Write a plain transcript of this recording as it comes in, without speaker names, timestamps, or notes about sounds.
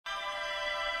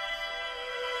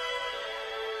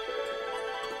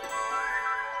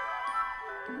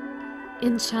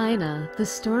In China, the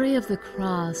story of the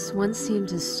cross once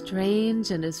seemed as strange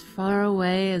and as far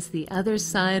away as the other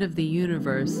side of the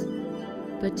universe.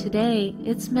 But today,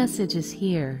 its message is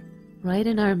here, right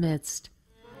in our midst.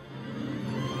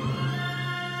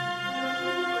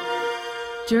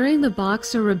 During the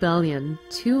Boxer Rebellion,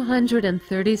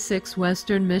 236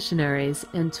 Western missionaries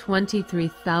and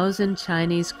 23,000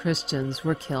 Chinese Christians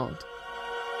were killed.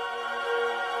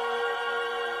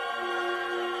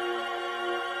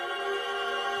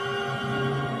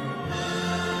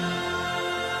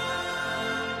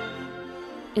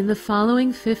 In the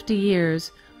following 50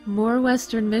 years, more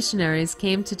Western missionaries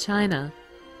came to China.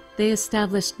 They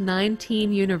established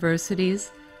 19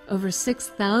 universities, over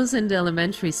 6,000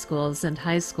 elementary schools and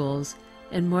high schools,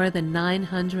 and more than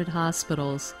 900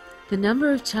 hospitals. The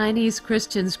number of Chinese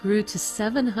Christians grew to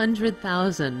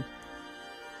 700,000.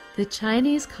 The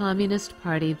Chinese Communist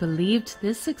Party believed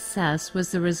this success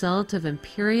was the result of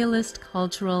imperialist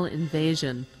cultural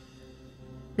invasion.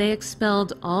 They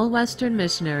expelled all Western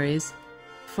missionaries,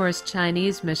 forced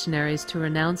Chinese missionaries to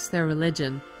renounce their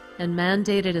religion, and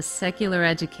mandated a secular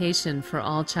education for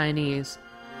all Chinese.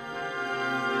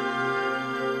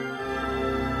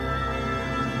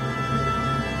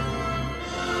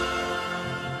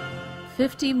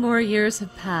 "50 more years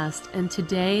have passed, and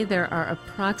today there are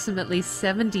approximately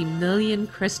 70 million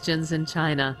Christians in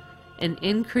China, an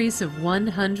increase of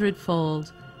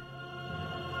 100-fold.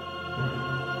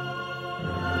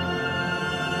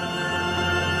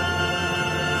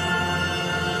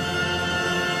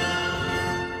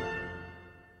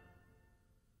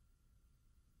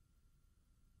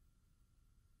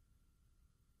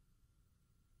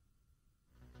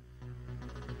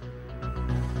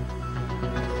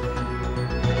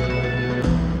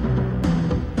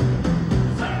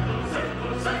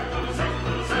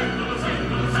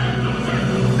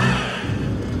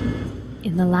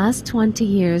 In the last 20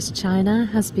 years, China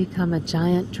has become a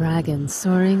giant dragon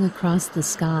soaring across the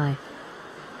sky.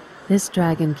 This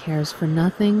dragon cares for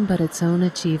nothing but its own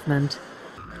achievement.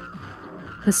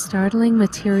 The startling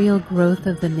material growth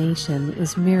of the nation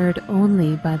is mirrored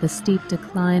only by the steep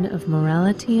decline of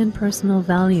morality and personal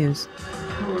values.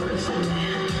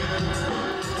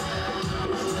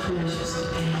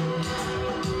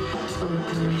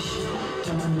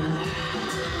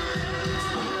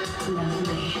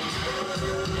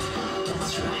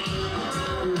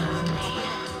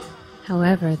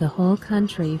 However, the whole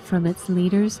country, from its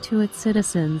leaders to its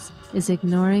citizens, is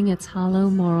ignoring its hollow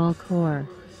moral core.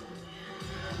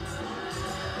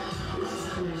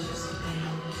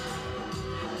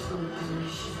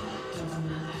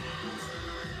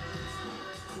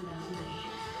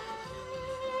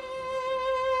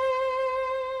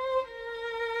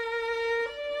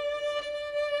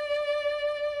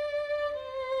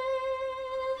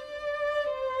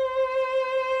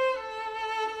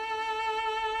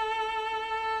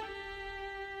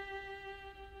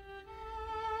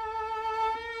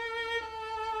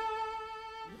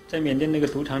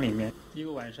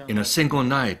 In a single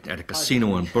night at a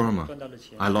casino in Burma,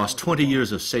 I lost 20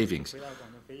 years of savings.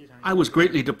 I was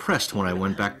greatly depressed when I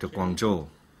went back to Guangzhou,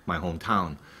 my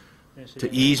hometown.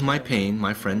 To ease my pain,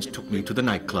 my friends took me to the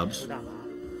nightclubs.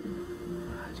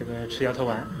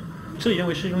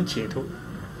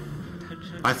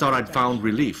 I thought I'd found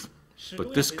relief,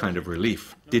 but this kind of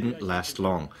relief didn't last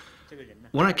long.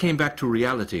 When I came back to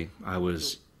reality, I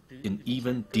was in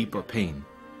even deeper pain.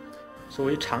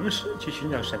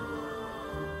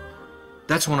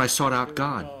 That's when I sought out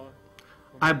God.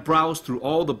 I browsed through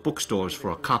all the bookstores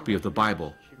for a copy of the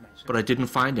Bible, but I didn't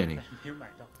find any.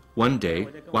 One day,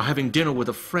 while having dinner with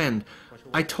a friend,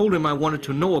 I told him I wanted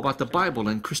to know about the Bible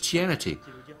and Christianity.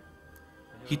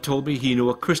 He told me he knew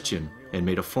a Christian and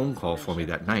made a phone call for me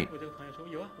that night.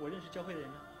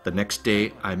 The next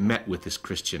day, I met with this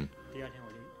Christian.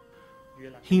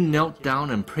 He knelt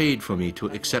down and prayed for me to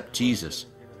accept Jesus.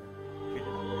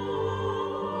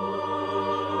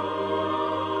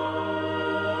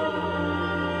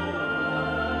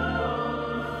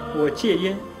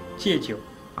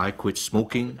 I quit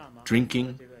smoking,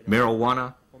 drinking,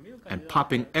 marijuana, and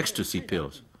popping ecstasy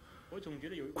pills.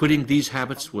 Quitting these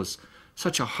habits was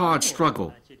such a hard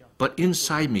struggle, but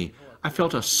inside me, I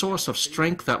felt a source of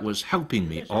strength that was helping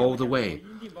me all the way.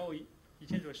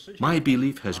 My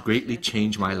belief has greatly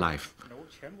changed my life.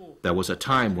 There was a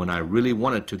time when I really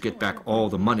wanted to get back all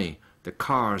the money, the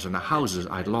cars, and the houses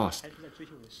I'd lost.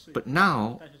 But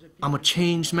now, I'm a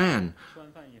changed man.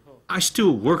 I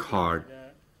still work hard,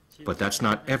 but that's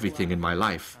not everything in my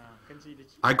life.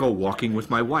 I go walking with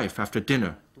my wife after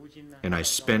dinner, and I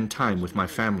spend time with my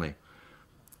family.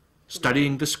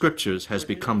 Studying the scriptures has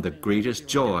become the greatest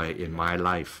joy in my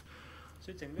life.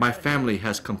 My family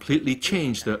has completely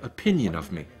changed their opinion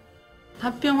of me. 他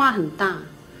变化很大。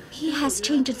 He has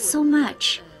changed so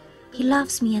much. He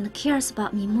loves me and cares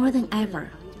about me more than ever.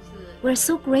 We're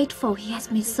so grateful he has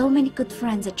made so many good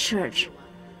friends at church.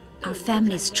 Our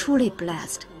family is truly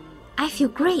blessed. I feel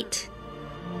great.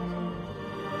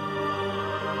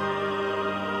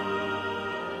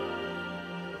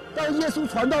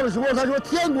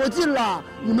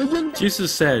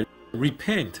 Jesus said,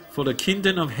 "Repent, for the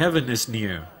kingdom of heaven is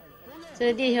near." 这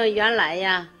个弟兄原来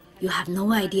呀， You have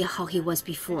no idea how he was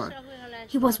before.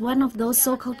 He was one of those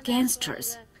so-called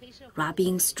gangsters,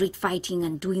 robbing, street fighting,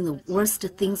 and doing the worst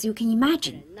things you can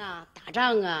imagine. 那打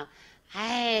仗啊，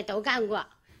哎，都干过。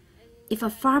 If a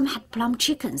farm had plum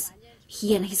chickens,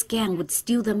 he and his gang would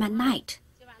steal them at night.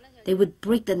 They would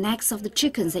break the necks of the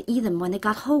chickens and eat them when they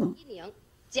got home.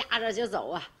 夹着就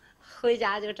走啊，回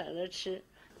家就整着吃。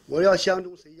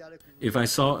 If I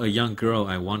saw a young girl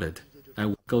I wanted, I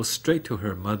would go straight to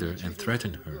her mother and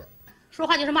threaten her. 说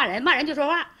话就是骂人，骂人就说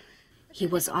话。 He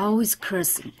was always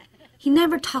cursing. He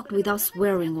never talked without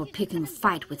swearing or picking a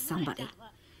fight with somebody.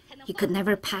 He could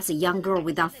never pass a young girl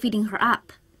without feeding her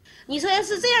up. 你说要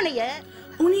是这样的人，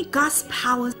 Only God's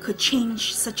power could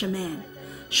change such a man.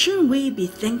 Shouldn't we be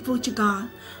thankful to God?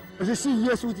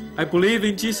 I believe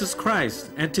in Jesus Christ,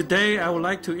 and today I would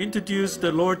like to introduce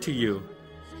the Lord to you.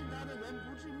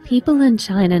 People in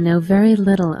China know very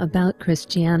little about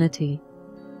Christianity.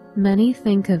 Many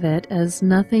think of it as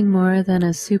nothing more than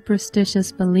a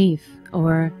superstitious belief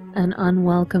or an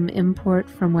unwelcome import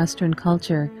from Western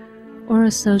culture or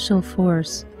a social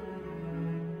force.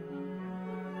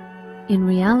 In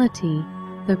reality,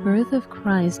 the birth of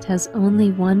Christ has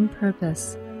only one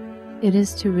purpose. It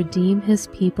is to redeem his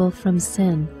people from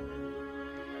sin.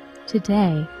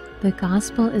 Today, the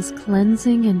gospel is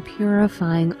cleansing and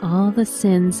purifying all the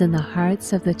sins in the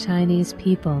hearts of the Chinese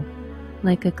people,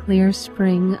 like a clear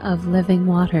spring of living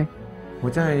water.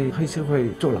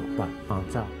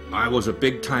 I was a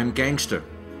big-time gangster.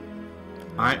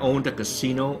 I owned a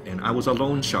casino and I was a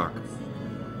loan shark.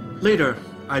 Later,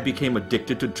 I became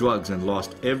addicted to drugs and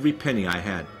lost every penny I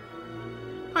had.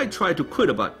 I tried to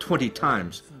quit about 20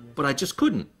 times, but I just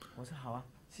couldn't.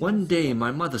 One day,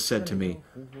 my mother said to me,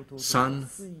 "Son,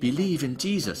 believe in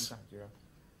Jesus."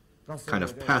 Kind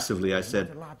of passively, I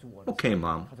said, "Okay,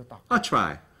 Mom, I'll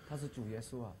try."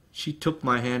 She took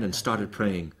my hand and started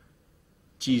praying.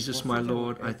 "Jesus, my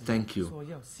Lord, I thank you.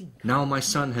 Now my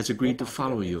son has agreed to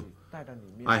follow you.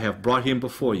 I have brought him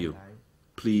before you.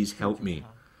 Please help me.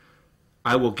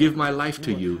 I will give my life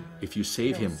to you if you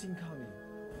save him."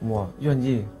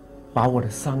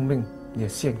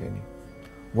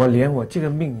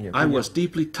 I was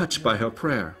deeply touched by her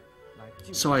prayer.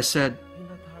 So I said,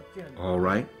 "All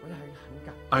right,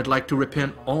 I'd like to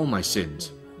repent all my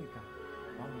sins."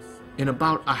 In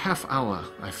about a half hour,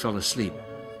 I fell asleep.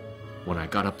 When I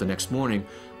got up the next morning,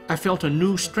 I felt a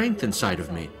new strength inside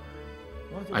of me.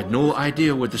 I had no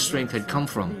idea where the strength had come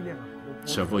from.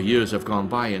 Several years have gone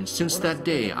by, and since that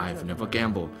day, I've never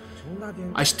gambled.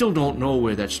 I still don't know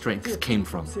where that strength came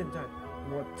from.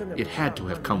 It had to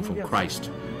have come from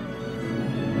Christ.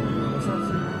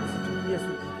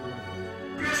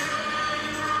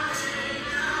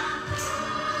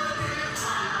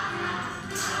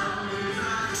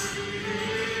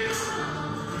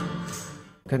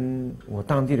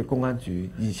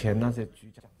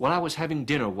 While I was having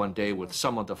dinner one day with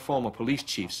some of the former police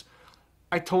chiefs,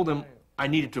 I told them I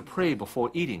needed to pray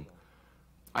before eating.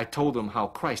 I told them how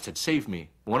Christ had saved me.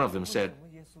 One of them said,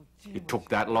 "It took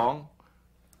that long?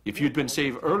 If you'd been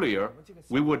saved earlier,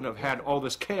 we wouldn't have had all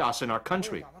this chaos in our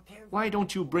country. Why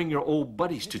don't you bring your old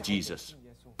buddies to Jesus?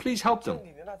 Please help them.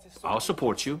 I'll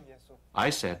support you." I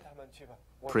said,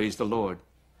 "Praise the Lord.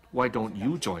 Why don't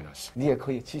you join us?"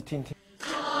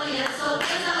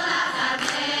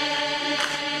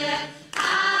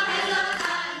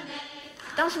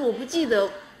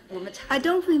 I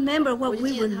don't remember what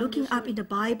we were looking up in the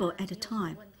Bible at the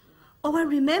time. All I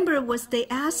remember was they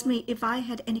asked me if I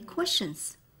had any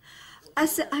questions. I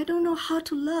said, "I don't know how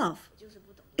to love."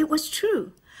 It was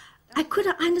true. I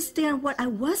couldn't understand what I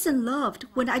wasn't loved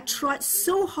when I tried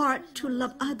so hard to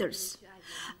love others.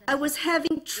 I was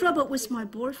having trouble with my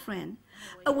boyfriend.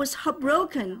 I was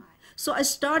heartbroken, so I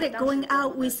started going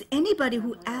out with anybody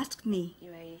who asked me.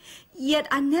 Yet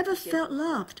I never felt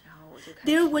loved.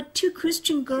 There were 2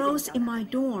 Christian girls in my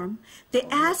dorm. They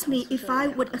asked me if I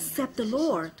would accept the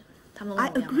Lord.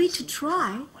 I agreed to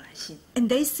try, and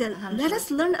they said, "Let us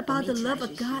learn about the love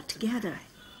of God together."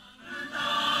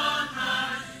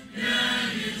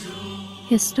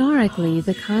 Historically,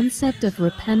 the concept of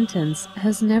repentance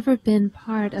has never been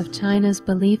part of China's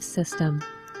belief system.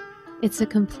 It's a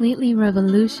completely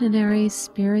revolutionary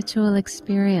spiritual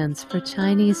experience for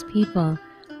Chinese people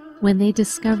when they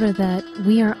discover that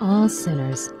we are all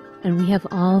sinners and we have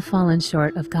all fallen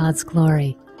short of God's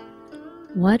glory.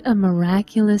 What a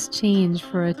miraculous change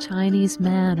for a Chinese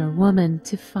man or woman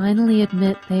to finally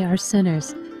admit they are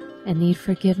sinners and need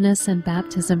forgiveness and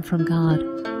baptism from God.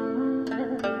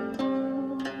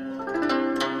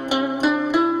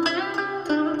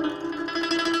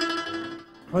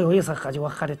 I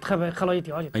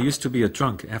used to be a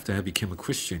drunk after I became a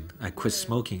Christian. I quit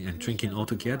smoking and drinking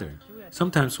altogether.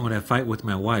 Sometimes when I fight with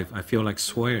my wife, I feel like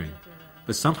swearing.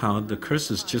 But somehow the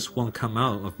curses just won't come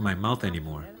out of my mouth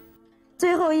anymore.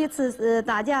 The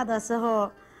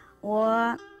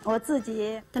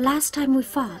last time we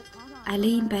fought, I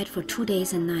lay in bed for 2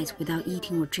 days and nights without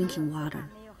eating or drinking water.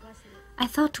 I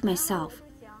thought to myself,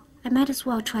 I might as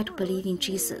well try to believe in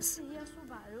Jesus.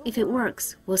 If it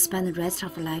works, we'll spend the rest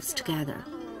of our lives together.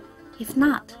 If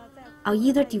not, I'll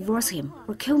either divorce him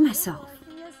or kill myself.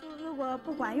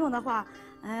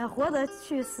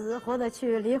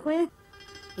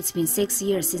 It's been 6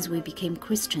 years since we became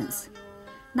Christians.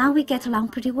 Now we get along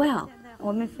pretty well.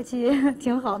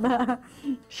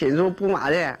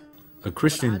 A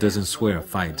Christian doesn't swear,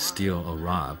 fight, steal, or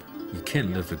rob. You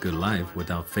can't live a good life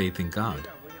without faith in God.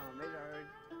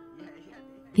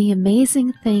 The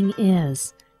amazing thing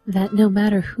is that no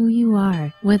matter who you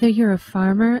are, whether you're a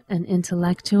farmer, an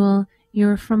intellectual,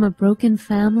 you're from a broken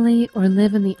family, or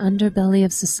live in the underbelly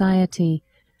of society,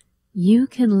 you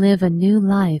can live a new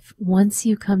life once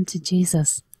you come to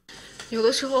Jesus.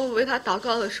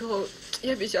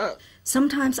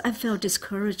 Sometimes I felt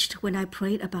discouraged when I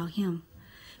prayed about him.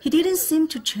 He didn't seem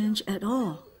to change at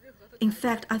all. In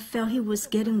fact, I felt he was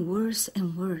getting worse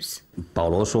and worse.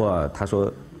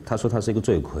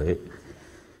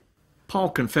 Paul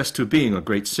confessed to being a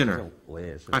great sinner.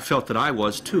 I felt that I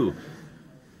was too.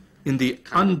 In The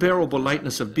Unbearable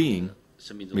Lightness of Being,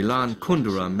 Milan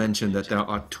Kundera mentioned that there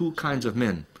are two kinds of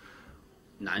men.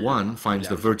 One finds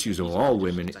the virtues of all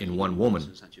women in one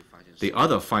woman. The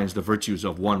other finds the virtues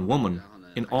of one woman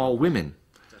in all women.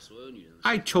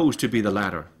 I chose to be the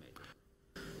latter.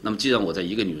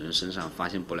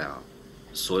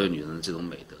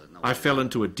 I fell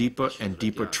into a deeper and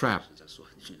deeper trap.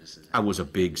 I was a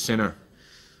big sinner.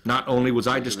 Not only was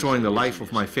I destroying the life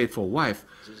of my faithful wife,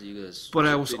 but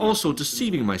I was also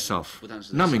deceiving myself,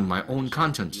 numbing my own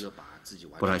conscience.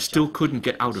 But I still couldn't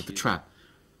get out of the trap.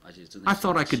 I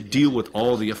thought I could deal with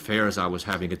all the affairs I was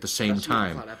having at the same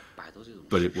time,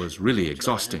 but it was really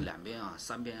exhausting.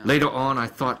 Later on, I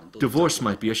thought divorce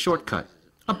might be a shortcut,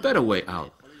 a better way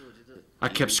out. I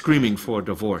kept screaming for a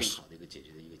divorce,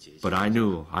 but I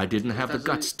knew I didn't have the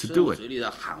guts to do it.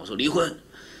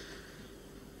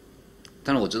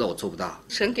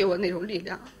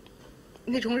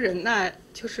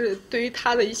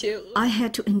 I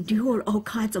had to endure all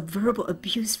kinds of verbal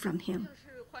abuse from him.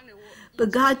 But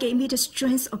God gave me the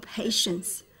strength of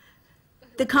patience,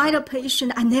 the kind of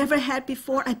patience I never had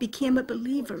before I became a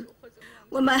believer.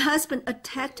 When my husband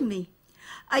attacked me,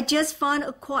 I just found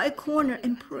a quiet corner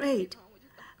and prayed.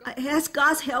 I asked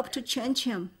God's help to change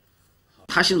him.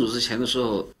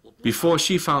 Before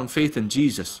she found faith in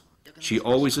Jesus, she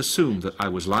always assumed that I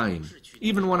was lying,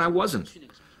 even when I wasn't.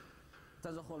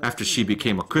 After she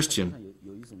became a Christian,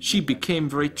 she became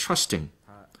very trusting.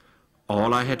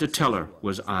 All I had to tell her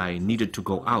was I needed to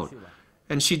go out,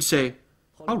 and she'd say,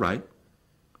 "All right."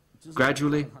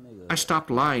 Gradually, I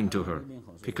stopped lying to her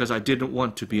because I didn't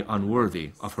want to be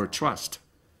unworthy of her trust.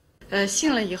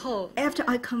 After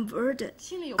I converted,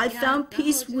 I found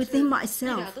peace within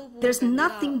myself. There's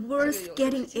nothing worth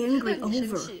getting angry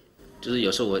over.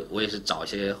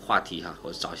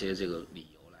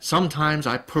 Sometimes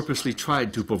I purposely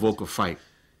tried to provoke a fight,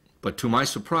 but to my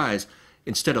surprise,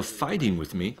 instead of fighting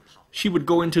with me, she would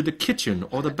go into the kitchen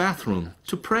or the bathroom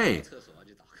to pray.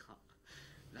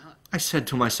 I said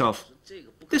to myself,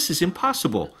 this is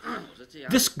impossible.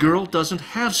 This girl doesn't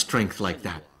have strength like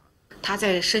that.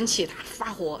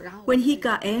 When he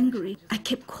got angry, I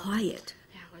kept quiet.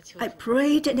 I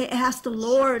prayed and I asked the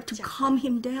Lord to calm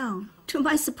him down. To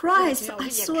my surprise, I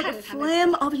saw the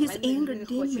flame of his anger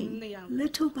dimming,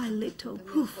 little by little.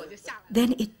 Poof.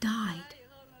 Then it died.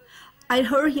 I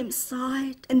heard him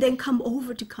sigh and then come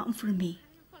over to comfort me.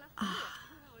 Ah,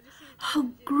 how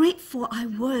grateful I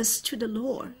was to the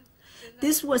Lord.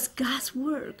 This was God's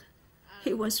work.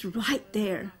 He was right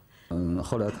there.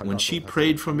 When she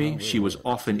prayed for me, she was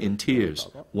often in tears.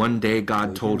 One day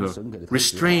God told her,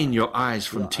 "Restrain your eyes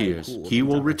from tears. He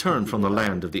will return from the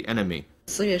land of the enemy."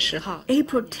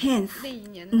 April 10th,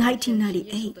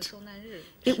 1998.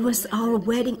 It was our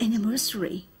wedding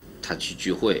anniversary.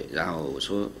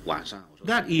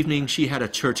 That evening, she had a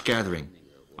church gathering.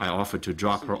 I offered to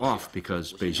drop her off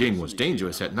because Beijing was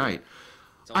dangerous at night.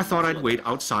 I thought I'd wait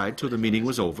outside till the meeting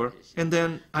was over, and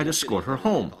then I'd escort her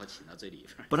home.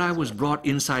 But I was brought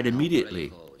inside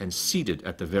immediately and seated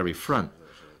at the very front.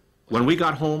 When we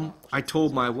got home, I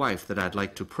told my wife that I'd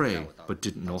like to pray, but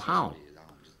didn't know how.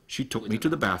 She took me to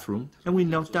the bathroom, and we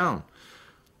knelt down.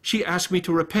 She asked me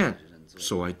to repent,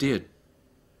 so I did.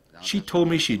 She told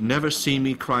me she'd never seen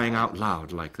me crying out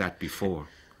loud like that before.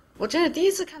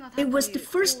 It was the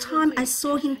first time I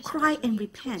saw him cry and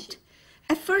repent.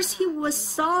 At first he was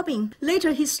sobbing.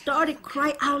 Later he started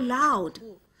crying out loud.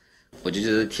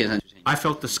 I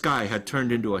felt the sky had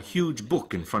turned into a huge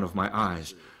book in front of my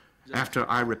eyes. After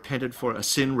I repented for a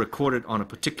sin recorded on a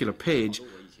particular page,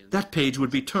 that page would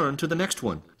be turned to the next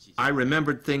one. I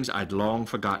remembered things I'd long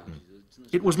forgotten.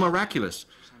 It was miraculous.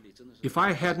 If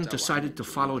I hadn't decided to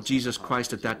follow Jesus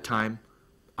Christ at that time,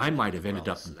 I might have ended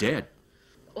up dead.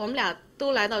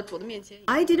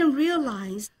 I didn't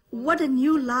realize what a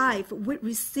new life we'd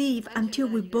receive until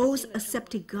we both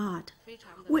accepted God.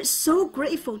 We're so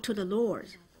grateful to the Lord.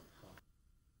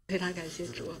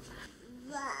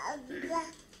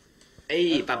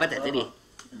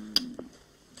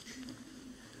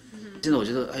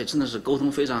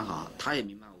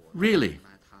 Really?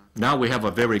 Now we have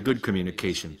a very good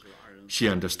communication. She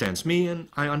understands me and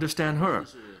I understand her.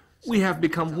 We have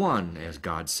become one, as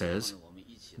God says.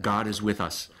 God is with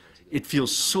us. It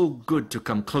feels so good to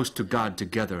come close to God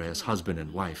together as husband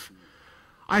and wife.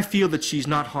 I feel that she's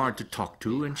not hard to talk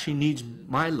to and she needs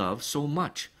my love so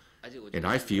much. And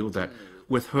I feel that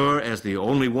with her as the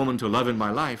only woman to love in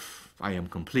my life, I am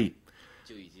complete.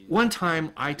 One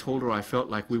time I told her I felt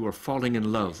like we were falling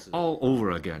in love all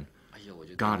over again.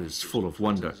 God is full of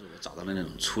wonder.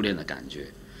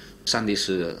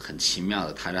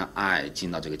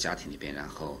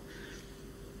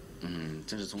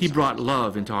 He brought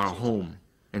love into our home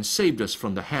and saved us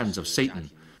from the hands of Satan.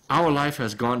 Our life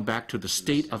has gone back to the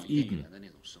state of Eden.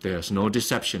 There's no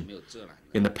deception.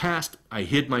 In the past, I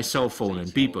hid my cell phone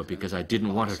and beeper because I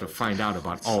didn't want her to find out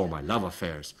about all my love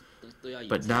affairs.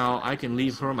 But now I can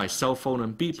leave her my cell phone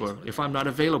and beeper if I'm not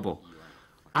available.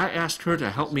 I asked her to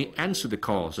help me answer the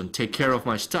calls and take care of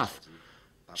my stuff.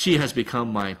 She has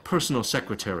become my personal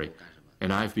secretary,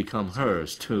 and I've become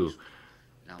hers too.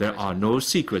 There are no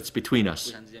secrets between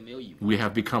us. We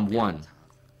have become one,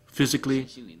 physically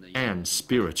and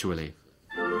spiritually.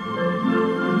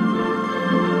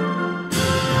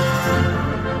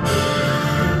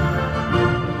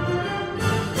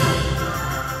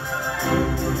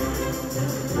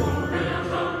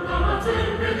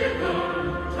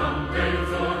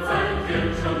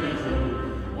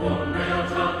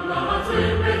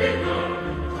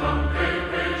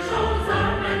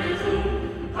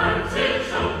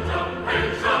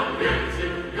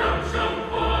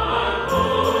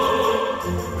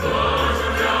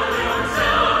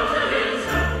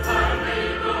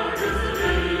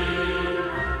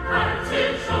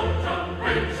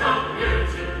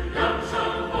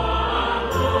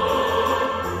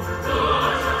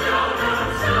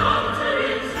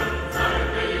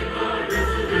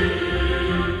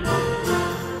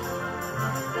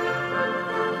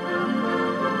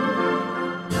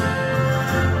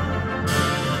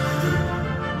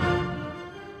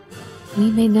 We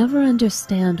may never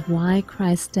understand why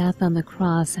Christ's death on the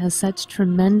cross has such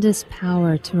tremendous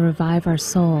power to revive our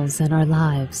souls and our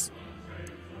lives.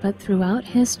 But throughout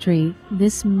history,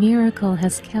 this miracle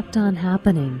has kept on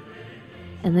happening,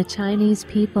 and the Chinese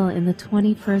people in the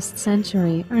 21st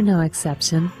century are no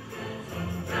exception.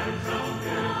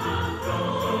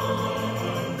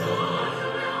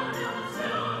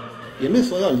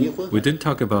 We didn't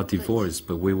talk about divorce,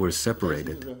 but we were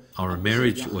separated. Our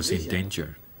marriage was in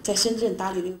danger.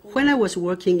 When I was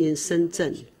working in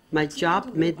Shenzhen, my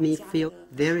job made me feel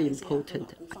very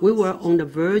important. We were on the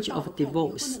verge of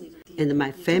divorce, and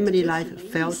my family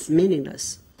life felt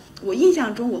meaningless. I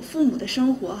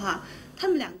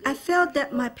felt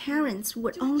that my parents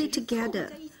were only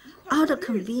together out of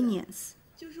convenience.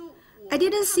 I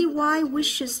didn't see why we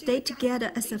should stay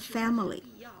together as a family.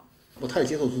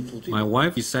 My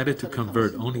wife decided to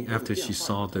convert only after she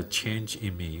saw the change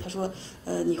in me.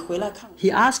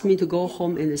 He asked me to go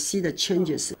home and see the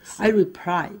changes. I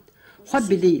replied, "What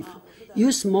belief?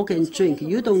 You smoke and drink.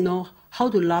 You don't know how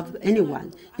to love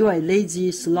anyone. You are a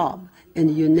lazy slob,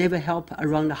 and you never help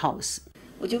around the house."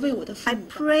 I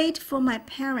prayed for my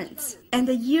parents, and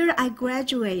the year I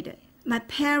graduated, my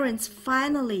parents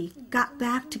finally got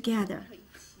back together.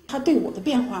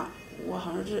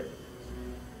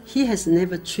 He has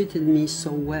never treated me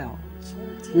so well.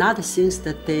 not since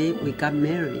the day we got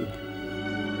married.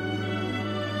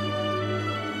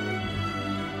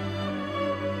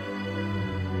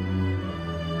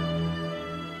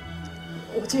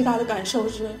 我最大的感受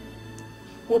是，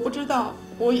我不知道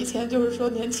我以前就是说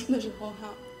年轻的时候哈。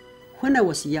 When I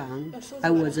was young, I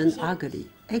wasn't ugly.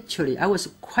 Actually, I was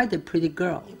quite a pretty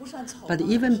girl. But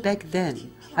even back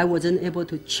then, I wasn't able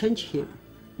to change him.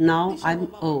 Now I'm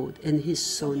old, and he's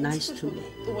so nice to me.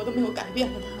 我都没有改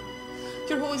变了他，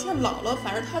就是我现在老了，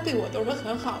反正他对我都是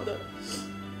很好的。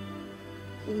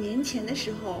5年前的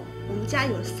时候，我们家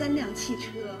有3辆汽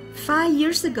车。5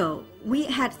 years ago, we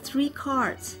had 3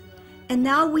 cars, and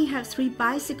now we have 3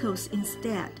 bicycles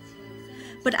instead.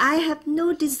 But I have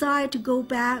no desire to go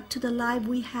back to the life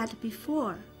we had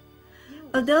before.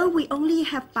 Although we only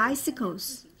have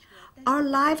bicycles, our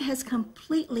life has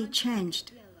completely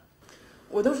changed.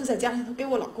 我都是在家里头给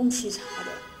我老公沏茶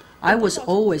的。 I was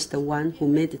always the one who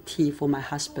made tea for my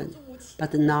husband.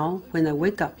 But now, when I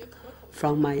wake up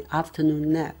from my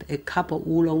afternoon nap, a cup of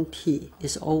oolong tea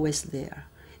is always there.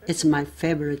 It's my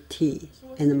favorite tea,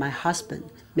 and my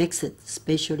husband makes it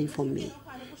specially for me.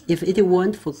 If it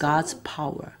weren't for God's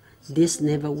power, this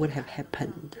never would have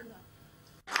happened.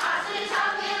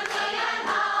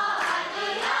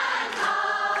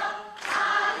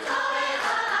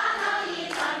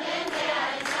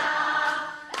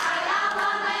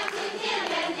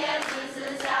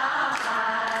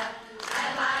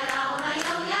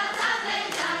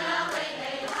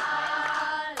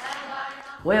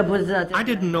 I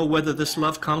didn't know whether this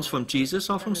love comes from Jesus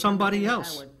or from somebody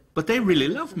else. But they really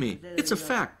love me. It's a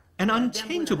fact, an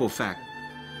unchangeable fact.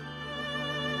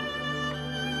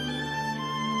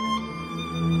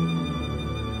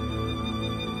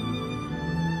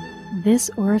 This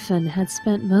orphan had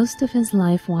spent most of his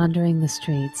life wandering the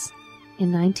streets.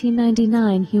 In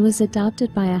 1999, he was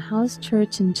adopted by a house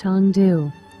church in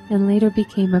Chengdu and later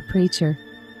became a preacher.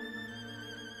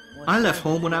 I left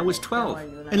home when I was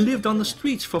 12 and lived on the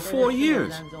streets for 4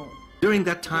 years. During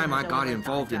that time, I got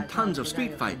involved in tons of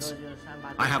street fights.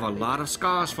 I have a lot of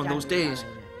scars from those days.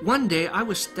 One day, I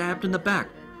was stabbed in the back.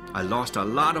 I lost a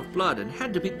lot of blood and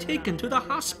had to be taken to the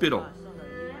hospital.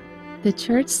 The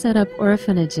church set up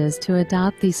orphanages to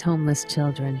adopt these homeless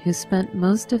children who spent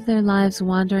most of their lives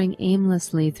wandering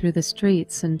aimlessly through the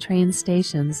streets and train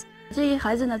stations.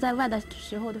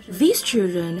 These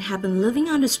children have been living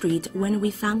on the street when we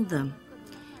found them.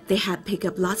 They had picked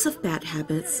up lots of bad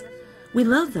habits. We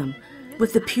love them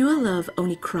with the pure love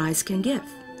only Christ can give,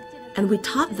 and we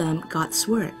taught them God's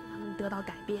word.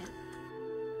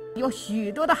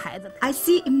 I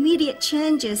see immediate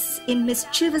changes in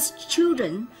mischievous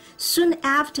children soon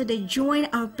after they join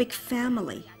our big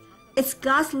family. It's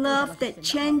God's love that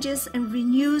changes and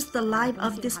renews the life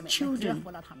of these children.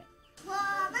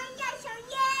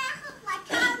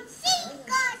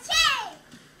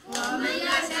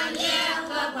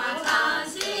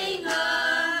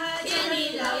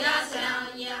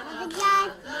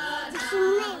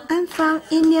 I'm from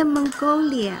Inner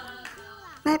Mongolia.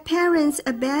 My parents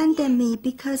abandoned me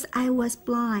because I was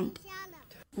blind.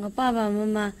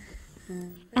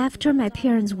 After my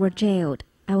parents were jailed,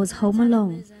 I was home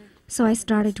alone, so I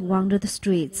started to wander the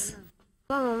streets.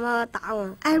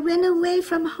 I ran away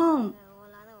from home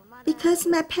because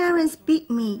my parents beat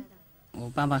me.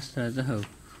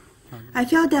 I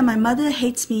felt that my mother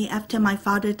hates me after my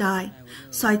father died,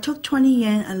 so I took 20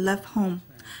 yuan and left home.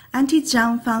 Auntie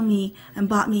Zhang found me and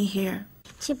brought me here.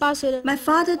 My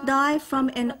father died from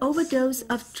an overdose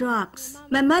of drugs.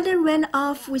 My mother ran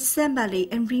off with somebody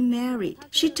and remarried.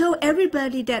 She told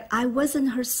everybody that I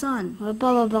wasn't her son.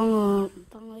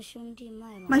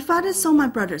 My father sold my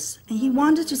brothers, and he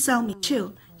wanted to sell me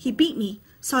too. He beat me,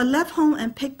 so I left home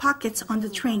and picked pockets on the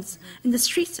trains, in the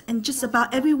streets, and just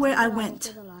about everywhere I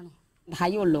went.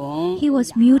 He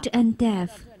was mute and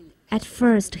deaf. At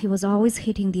first, he was always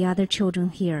hitting the other children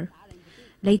here.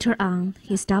 Later on,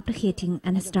 he stopped hitting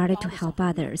and started to help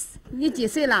others.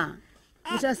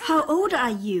 How old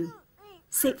are you?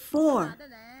 Say 4.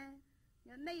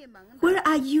 Where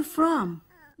are you from?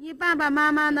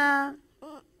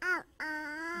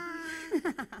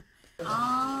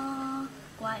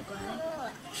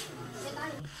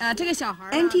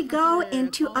 Auntie Gao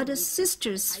and 2 other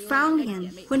sisters found him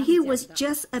when he was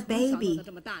just a baby.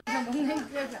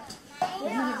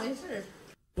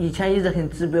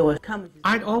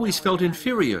 I'd always felt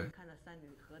inferior.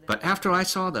 But after I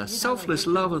saw the selfless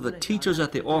love of the teachers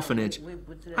at the orphanage,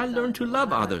 I learned to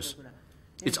love others.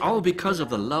 It's all because of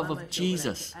the love of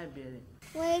Jesus.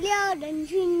 为了人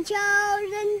群叫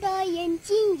人的眼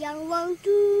睛仰望住，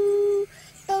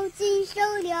都经受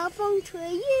了风吹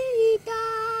雨打，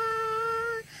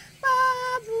把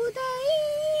不得已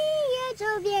也走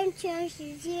遍全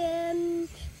世界，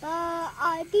把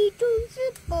爱的种子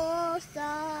播撒。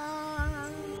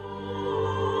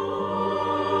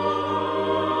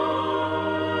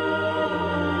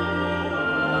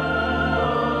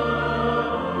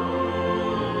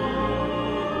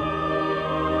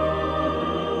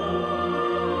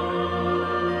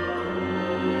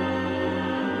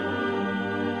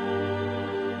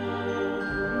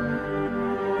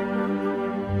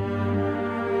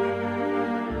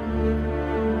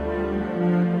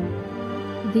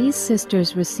These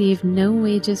sisters receive no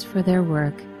wages for their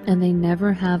work, and they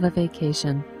never have a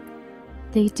vacation.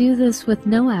 They do this with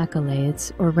no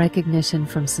accolades or recognition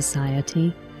from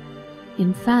society.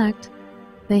 In fact,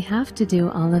 they have to do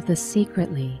all of this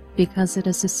secretly because it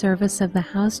is a service of the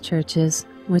house churches,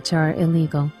 which are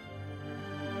illegal.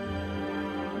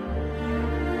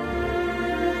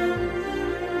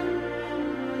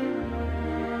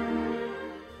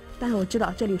 但是我知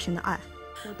道这里有神的爱。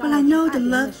 But I know the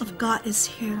love of God is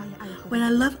here. When I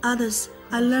love others,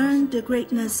 I learn the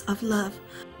greatness of love.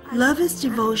 Love is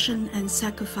devotion and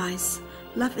sacrifice.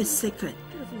 Love is sacred.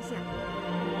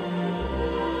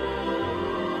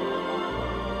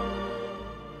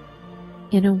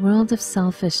 In a world of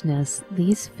selfishness,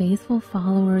 these faithful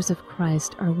followers of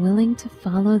Christ are willing to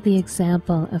follow the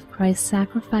example of Christ's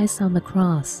sacrifice on the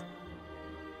cross.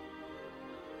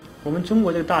 我们中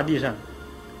国这个大地上，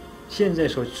现在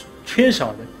所缺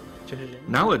少的就是人。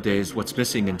 Nowadays, what's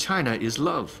missing in China is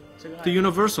love, the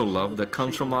universal love that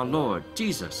comes from our Lord,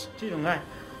 Jesus. 这种爱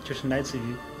就是来自于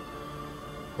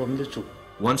我们的主。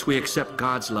 Once we accept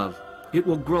God's love, it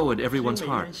will grow in everyone's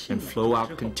heart and flow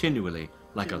out continually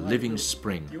like a living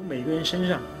spring. 由每个人身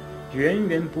上源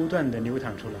源不断地流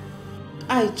淌出来。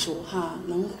爱主哈，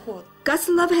能获。 God's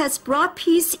love has brought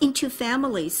peace into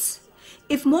families.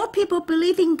 If more people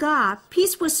believe in God,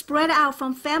 peace will spread out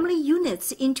from family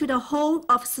units into the whole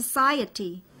of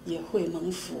society. 也会蒙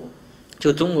福。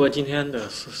就中国今天的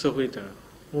社会的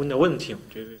问题，我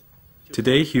觉得。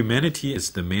Today, humanity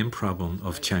is the main problem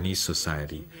of Chinese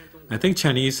society. I think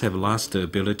Chinese have lost the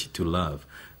ability to love.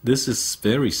 This is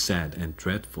very sad and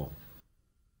dreadful.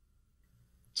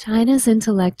 China's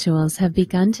intellectuals have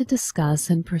begun to discuss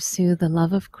and pursue the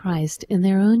love of Christ in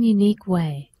their own unique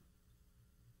way.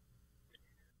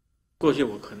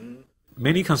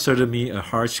 Many consider me a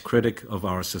harsh critic of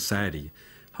our society.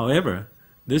 However,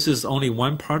 this is only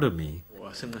one part of me.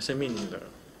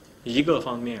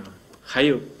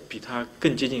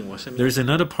 There's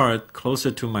another part closer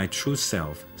to my true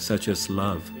self, such as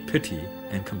love, pity,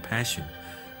 and compassion.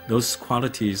 Those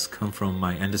qualities come from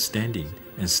my understanding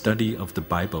and study of the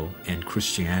Bible and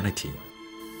Christianity.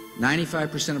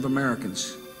 95% of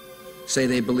Americans say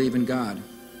they believe in God,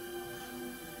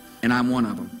 and I'm one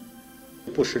of them.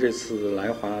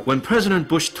 When President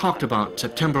Bush talked about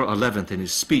September 11th in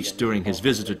his speech during his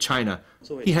visit to China,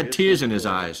 he had tears in his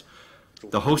eyes.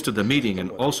 The host of the meeting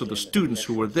and also the students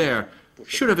who were there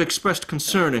should have expressed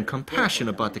concern and compassion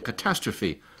about the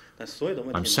catastrophe.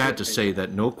 I'm sad to say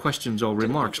that no questions or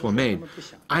remarks were made.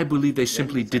 I believe they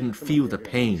simply didn't feel the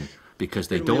pain because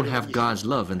they don't have God's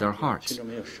love in their hearts.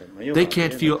 They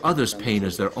can't feel others' pain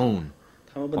as their own.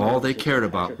 All they cared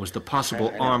about was the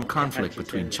possible armed conflict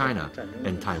between China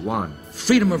and Taiwan.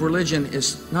 Freedom of religion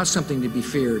is not something to be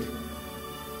feared.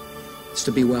 It's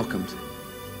to be welcomed.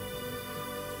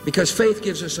 Because faith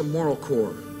gives us a moral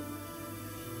core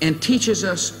and teaches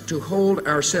us to hold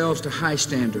ourselves to high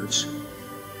standards,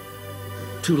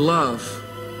 to love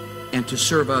and to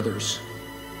serve others.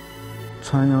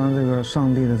 传扬这个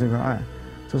上帝的这个爱，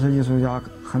这是艺术家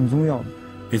很重要的。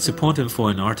 It's important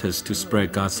for an artist to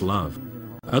spread God's love.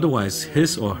 Otherwise,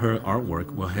 his or her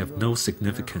artwork will have no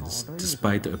significance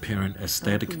despite the apparent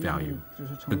aesthetic value.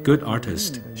 A good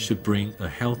artist should bring a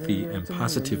healthy and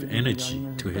positive energy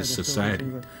to his society.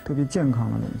 特别健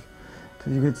康的东西，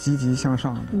它是一个积极向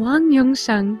上的。 Wang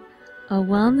Yongsheng, a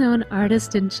well-known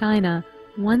artist in China,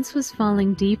 once was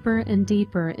falling deeper and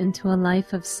deeper into a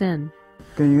life of sin.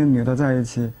 跟一个女的在一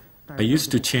起。 I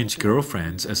used to change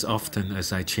girlfriends as often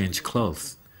as I changed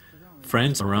clothes.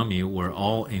 Friends around me were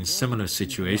all in similar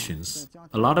situations.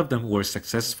 A lot of them were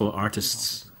successful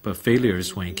artists, but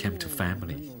failures when it came to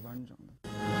family.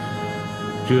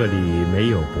 这里没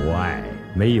有博爱，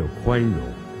没有宽容，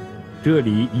这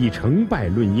里以成败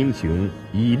论英雄，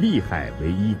以利害为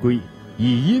依归，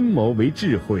以阴谋为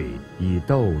智慧，以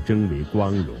斗争为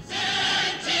光荣。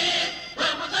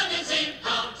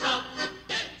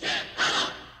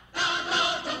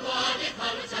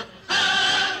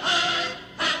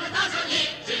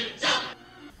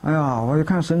 哎呀，我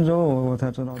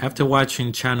After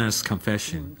watching China's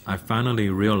confession, I finally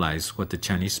realized what the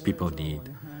Chinese people need.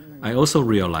 I also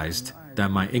realized that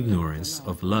my ignorance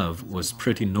of love was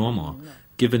pretty normal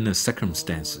given the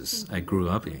circumstances I grew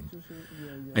up in.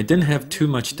 I didn't have too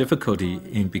much difficulty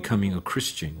in becoming a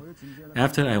Christian.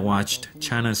 After I watched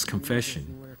China's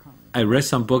confession, I read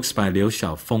some books by Liu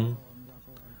Xiaofeng.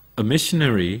 A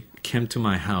missionary came to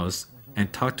my house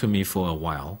and talked to me for a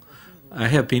while. I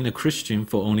have been a Christian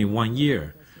for only 1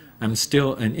 year. I'm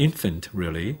still an infant,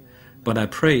 really, but I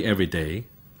pray every day.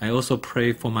 I also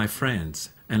pray for my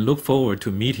friends and look forward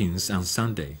to meetings on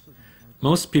Sunday.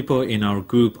 Most people in our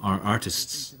group are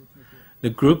artists. The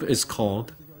group is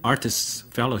called Artists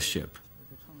Fellowship.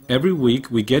 Every week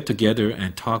we get together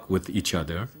and talk with each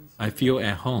other. I feel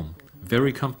at home,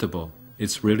 very comfortable.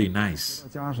 It's really nice.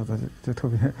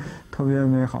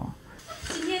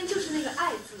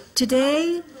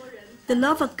 Today, the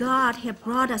love of God has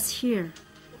brought us here.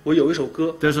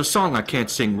 There's a song I can't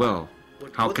sing well.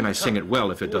 How can I sing it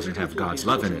well if it doesn't have God's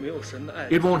love in it?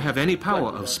 It won't have any power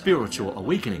of spiritual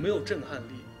awakening.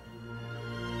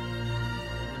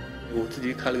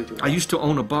 I used to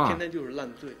own a bar.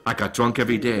 I got drunk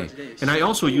every day, and I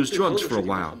also used drugs for a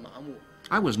while.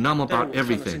 I was numb about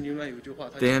everything.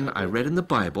 Then I read in the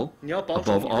Bible,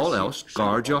 above all else,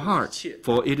 guard your heart,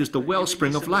 for it is the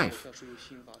wellspring of life.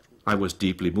 I was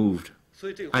deeply moved.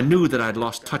 I knew that I'd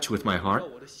lost touch with my heart.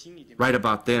 Right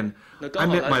about then, I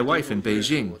met my wife in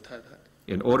Beijing.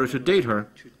 In order to date her,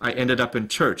 I ended up in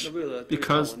church,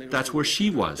 because that's where she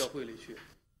was.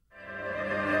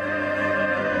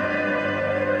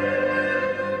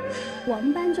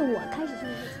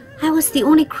 I was the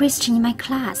only Christian in my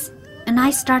class, and I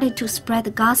started to spread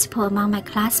the gospel among my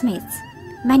classmates.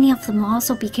 Many of them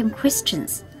also became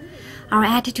Christians. Our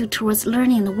attitude towards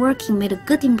learning and working made a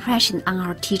good impression on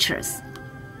our teachers.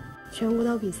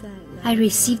 I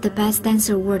received the Best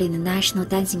Dancer award in the National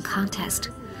Dancing Contest.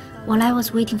 While I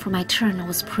was waiting for my turn, I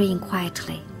was praying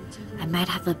quietly. I might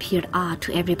have appeared odd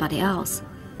to everybody else,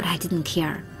 but I didn't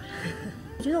care.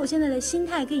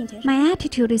 My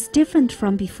attitude is different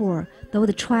from before, though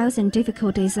the trials and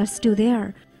difficulties are still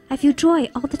there. I feel joy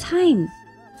all the time.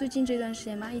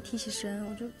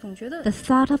 The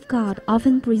thought of God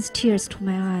often brings tears to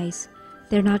my eyes.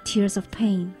 They're not tears of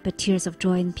pain, but tears of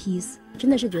joy and peace.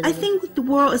 I think the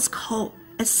world is cold,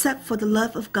 except for the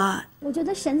love of God.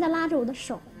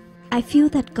 I feel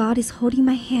that God is holding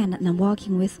my hand and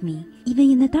walking with me,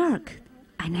 even in the dark.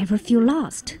 I never feel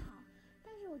lost.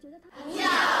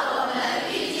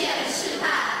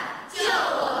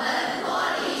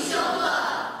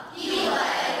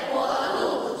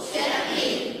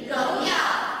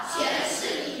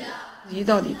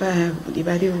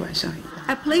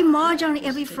 I play mahjong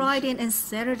every Friday and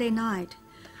Saturday night.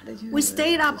 We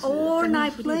stayed up all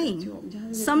night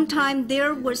playing. Sometimes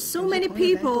there were so many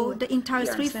people, the entire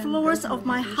 3 floors of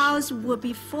my house would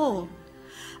be full.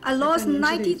 I lost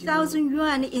 90,000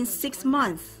 yuan in 6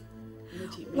 months.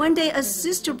 One day a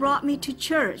sister brought me to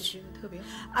church.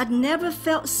 I'd never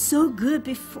felt so good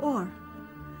before.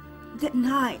 That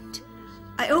night,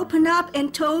 I opened up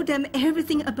and told them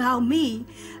everything about me.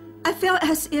 I felt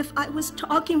as if I was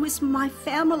talking with my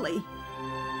family.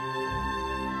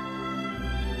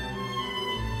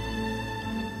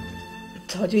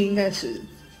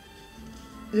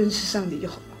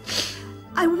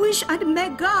 I wish I'd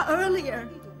met God earlier.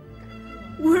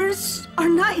 Words are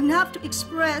not enough to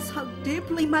express how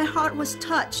deeply my heart was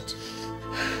touched.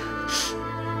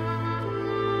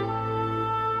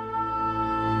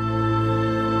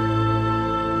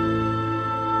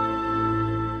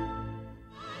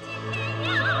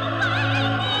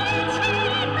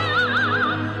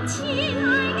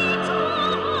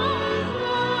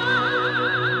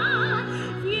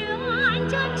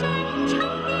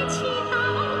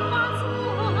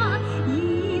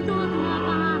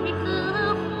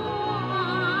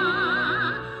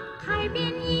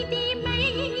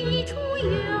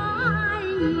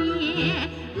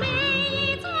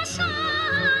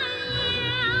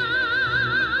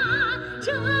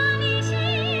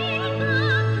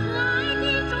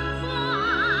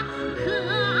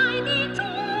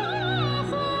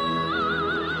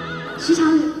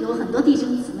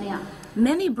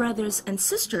 Many brothers and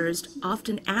sisters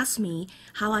often ask me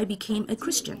how I became a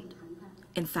Christian.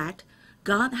 In fact,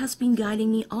 God has been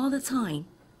guiding me all the time.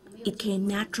 It came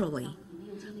naturally.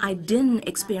 I didn't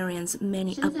experience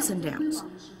many ups and downs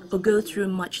or go through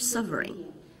much suffering.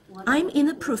 I'm in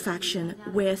a profession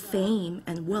where fame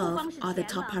and wealth are the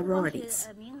top priorities,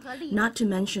 not to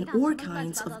mention all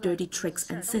kinds of dirty tricks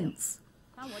and sins.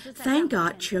 Thank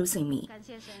God choosing me,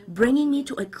 bringing me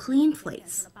to a clean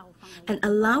place. and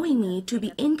allowing me to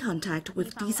be in contact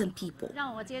with decent people.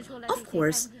 Of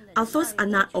course, our thoughts are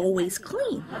not always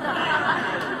clean.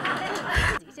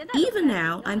 Even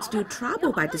now, I'm still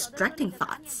troubled by distracting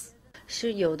thoughts.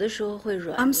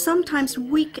 I'm sometimes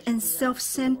weak and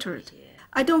self-centered.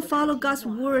 I don't follow God's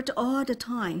word all the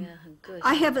time.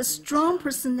 I have a strong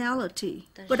personality,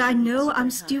 but I know I'm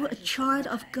still a child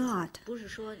of God.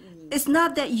 It's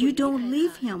not that you don't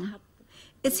leave Him.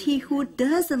 It's He who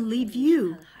doesn't leave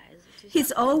you.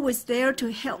 He's always there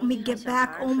to help me get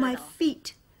back on my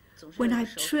feet when I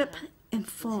trip and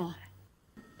fall.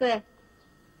 对，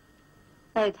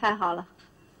哎，太好了，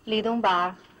李东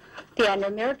宝，点着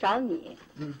名找你。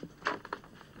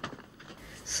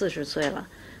40岁了，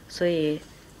所以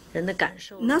人的感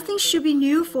受。Nothing should be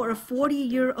new for a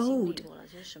 40-year-old,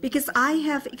 because I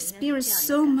have experienced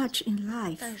so much in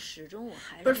life.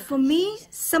 But for me,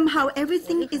 somehow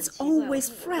everything is always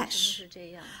fresh.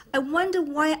 I wonder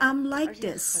why I'm like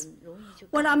this,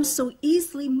 why I'm so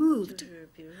easily moved.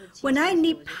 When I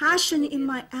need passion in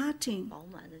my acting,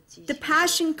 the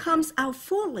passion comes out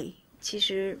fully. 其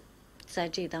实，在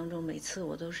这当中，每次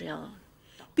我都是要。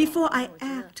Before I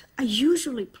act, I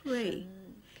usually pray.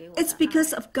 It's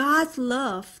because of God's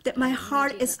love that my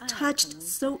heart is touched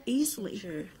so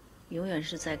easily. 永远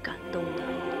是在感动的。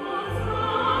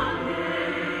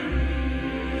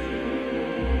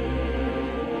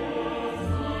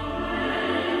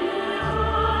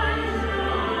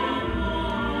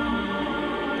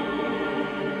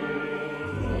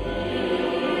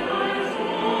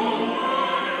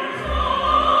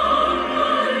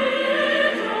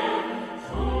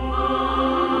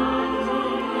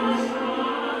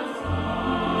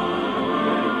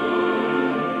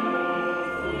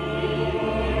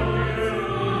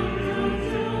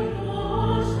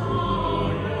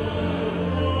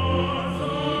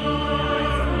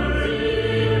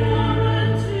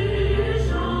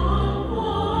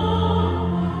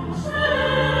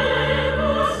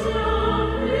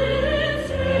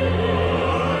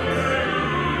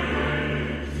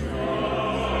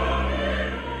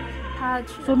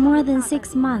For more than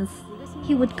 6 months,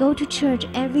 he would go to church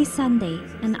every Sunday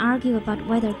and argue about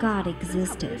whether God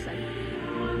existed.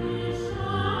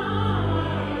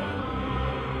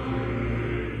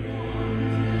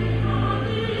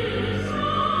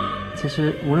 其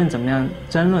实无论怎么样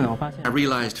争论，我发现 I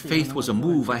realized faith was a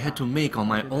move I had to make on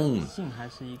my own.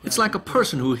 It's like a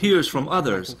person who hears from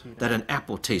others that an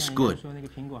apple tastes good.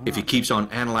 If he keeps on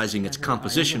analyzing its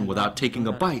composition without taking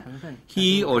a bite,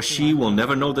 he or she will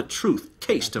never know the truth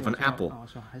taste of an apple.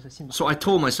 So I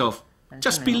told myself,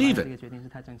 just believe it.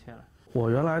 I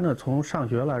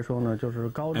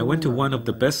went to one of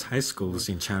the best high schools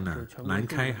in China,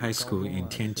 Lankai High School in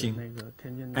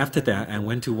Tianjin. After that, I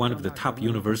went to one of the top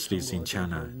universities in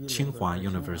China, Tsinghua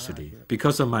University.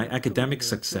 Because of my academic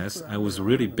success, I was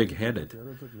really big-headed.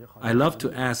 I love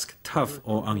to ask tough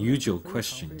or unusual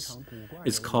questions.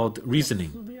 It's called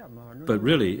reasoning, but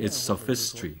really it's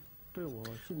sophistry.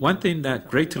 One thing that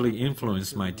greatly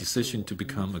influenced my decision to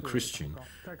become a Christian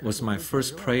was my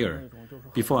first prayer.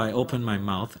 Before I opened my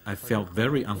mouth, I felt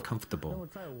very uncomfortable.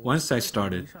 Once I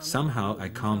started, somehow I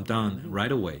calmed down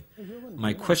right away.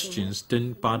 My questions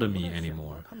didn't bother me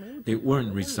anymore. They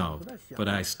weren't resolved, but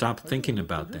I stopped thinking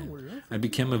about them. I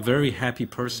became a very happy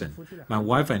person. My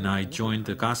wife and I joined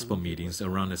the gospel meetings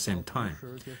around the same time,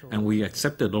 and we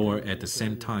accepted the Lord at the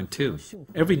same time too.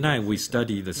 Every night we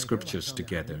study the scriptures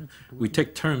together. We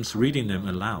take turns reading them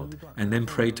aloud, and then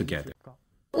pray together.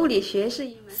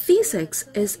 Physics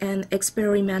is an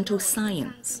experimental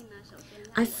science.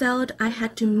 I felt I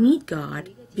had to meet God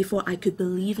before I could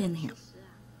believe in Him.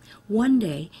 One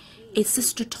day, a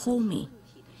sister told me,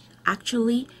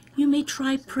 actually, you may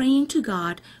try praying to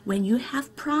God when you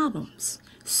have problems.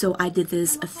 So I did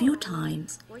this a few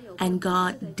times, and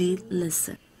God did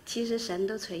listen.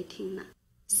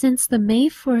 Since the May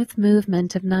 4th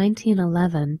movement of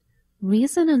 1911,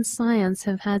 reason and science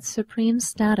have had supreme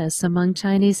status among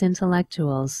Chinese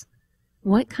intellectuals.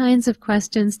 What kinds of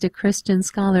questions do Christian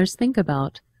scholars think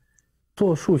about?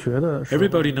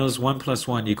 Everybody knows 1 +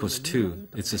 1 = 2.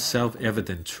 It's a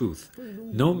self-evident truth.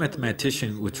 No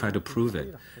mathematician would try to prove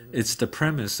it. It's the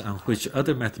premise on which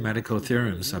other mathematical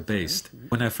theorems are based.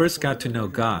 When I first got to know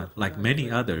God, like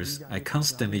many others, I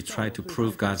constantly tried to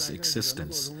prove God's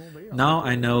existence. Now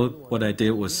I know what I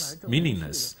did was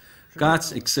meaningless.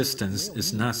 God's existence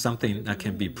is not something that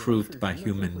can be proved by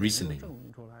human reasoning.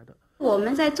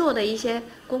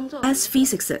 As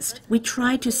physicists, we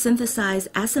try to synthesize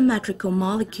asymmetrical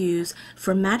molecules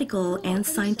for medical and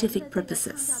scientific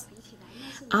purposes.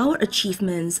 Our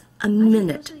achievements are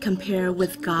minute compared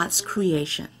with God's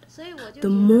creation. The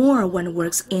more one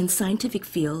works in scientific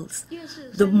fields,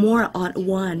 the more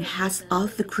one has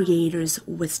of the Creator's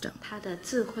wisdom.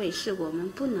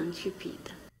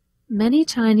 Many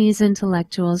Chinese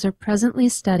intellectuals are presently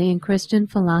studying Christian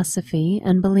philosophy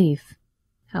and belief.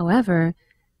 However,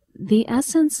 the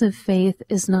essence of faith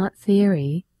is not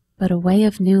theory, but a way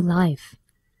of new life.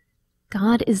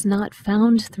 God is not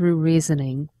found through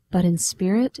reasoning, but in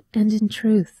spirit and in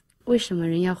truth.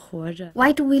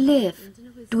 Why do we live?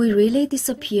 Do we really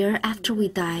disappear after we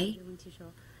die?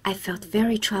 I felt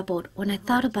very troubled when I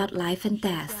thought about life and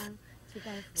death.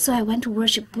 So I went to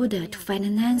worship Buddha to find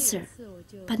an answer,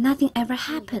 but nothing ever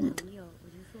happened.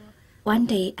 One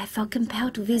day I felt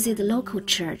compelled to visit the local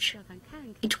church.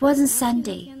 It wasn't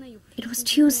Sunday, it was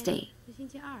Tuesday.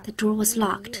 The door was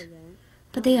locked,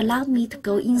 but they allowed me to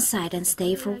go inside and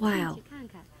stay for a while.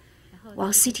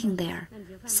 While sitting there,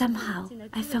 somehow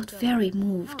I felt very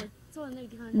moved.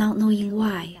 Not knowing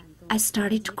why, I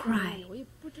started to cry.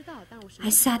 I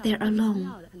sat there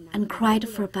alone and cried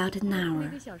for about an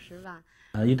hour.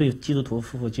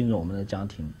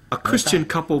 A Christian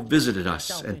couple visited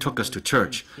us and took us to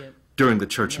church. During the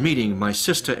church meeting, my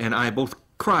sister and I both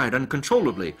cried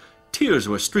uncontrollably. Tears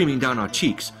were streaming down our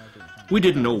cheeks. We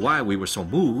didn't know why we were so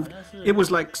moved. It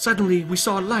was like suddenly we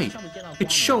saw light.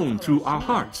 It shone through our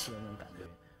hearts.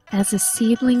 As a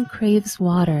seedling craves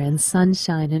water and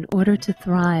sunshine in order to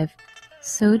thrive,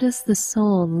 so does the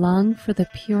soul long for the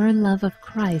pure love of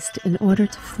Christ in order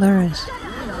to flourish.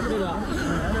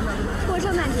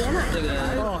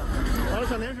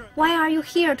 Why are you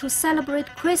here to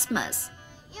celebrate Christmas?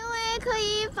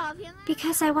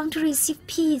 Because I want to receive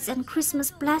peace and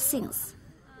Christmas blessings.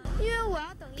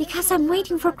 Because I'm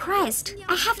waiting for Christ.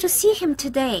 I have to see him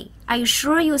today. Are you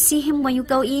sure you'll see him when you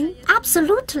go in?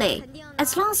 Absolutely,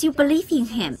 as long as you believe in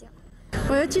him.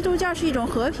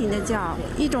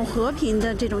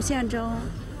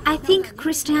 I think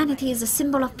Christianity is a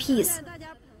symbol of peace.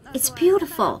 It's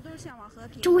beautiful.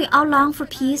 Don't we all long for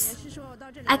peace?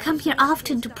 I come here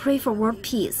often to pray for world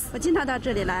peace. I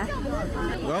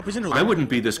wouldn't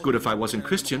be this good if I wasn't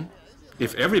Christian.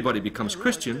 If everybody becomes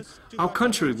Christian, our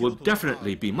country will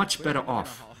definitely be much better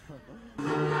off.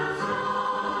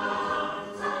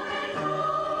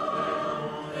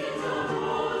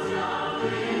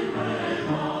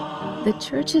 The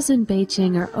churches in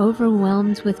Beijing are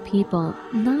overwhelmed with people,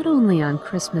 not only on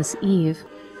Christmas Eve,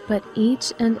 but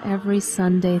each and every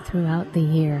Sunday throughout the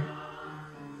year.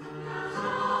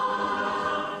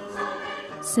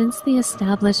 Since the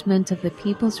establishment of the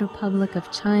People's Republic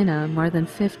of China more than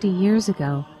 50 years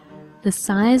ago, the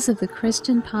size of the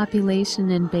Christian population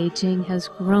in Beijing has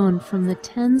grown from the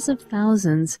tens of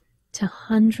thousands to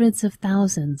hundreds of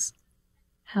thousands.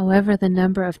 However, the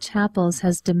number of chapels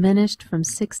has diminished from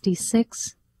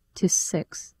 66 to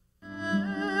 6.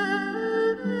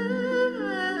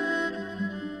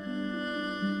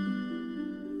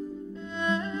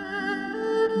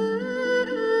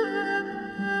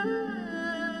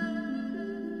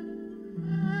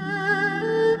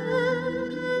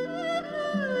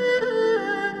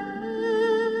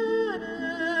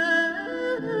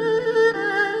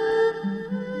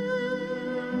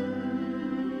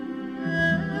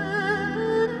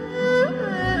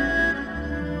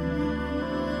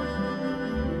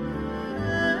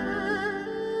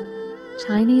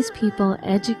 Chinese people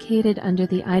educated under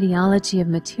the ideology of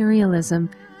materialism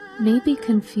may be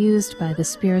confused by the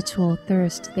spiritual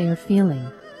thirst they are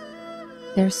feeling.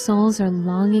 Their souls are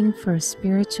longing for a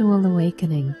spiritual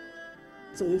awakening.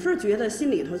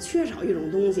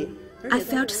 I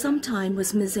felt some time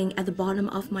was missing at the bottom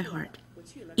of my heart,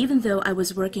 even though I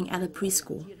was working at a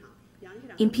preschool.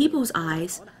 In people's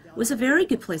eyes, it was a very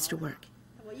good place to work.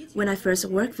 When I first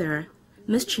worked there,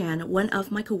 Miss Chan, one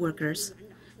of my coworkers,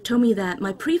 told me that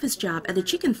my previous job at the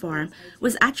chicken farm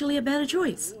was actually a better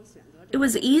choice. It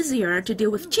was easier to deal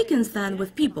with chickens than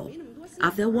with people.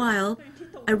 After a while,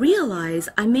 I realized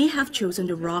I may have chosen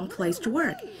the wrong place to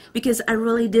work because I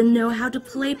really didn't know how to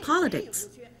play politics.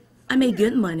 I made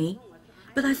good money,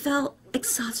 but I felt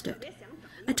exhausted.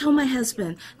 I told my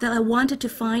husband that I wanted to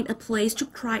find a place to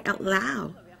cry out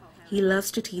loud. He loves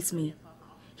to tease me.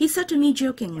 He said to me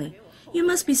jokingly, "You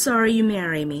must be sorry you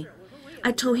married me."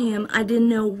 I told him I didn't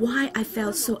know why I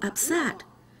felt so upset.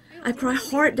 I cried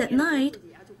hard that night.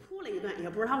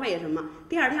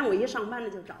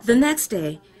 The next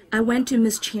day, I went to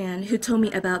Miss Chan, who told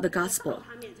me about the gospel.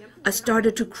 I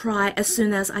started to cry as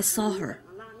soon as I saw her.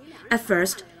 At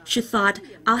first, she thought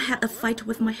I had a fight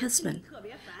with my husband.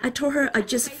 I told her I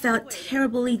just felt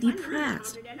terribly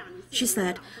depressed. She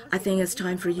said, "I think it's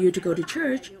time for you to go to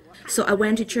church." So I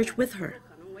went to church with her.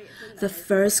 The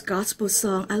first gospel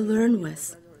song I learned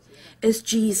was, It's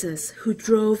Jesus who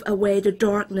drove away the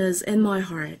darkness in my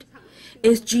heart.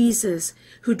 It's Jesus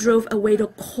who drove away the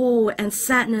cold and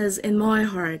sadness in my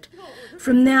heart.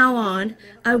 From now on,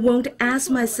 I won't ask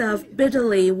myself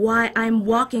bitterly why I'm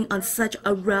walking on such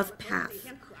a rough path.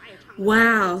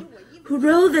 Wow, who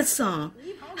wrote this song?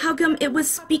 How come it was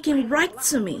speaking right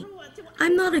to me?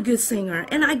 I'm not a good singer,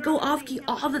 and I go off-key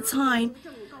all the time.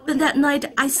 But that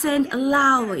night, I sang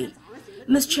loudly.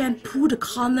 Miss Chen pulled the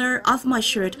collar off my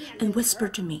shirt and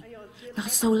whispered to me,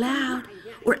 "Not so loud,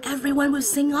 or everyone will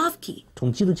sing off-key." The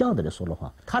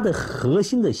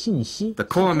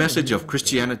core message of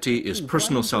Christianity is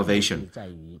personal salvation.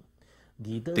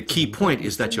 The key point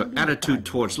is that your attitude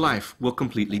towards life will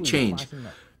completely change.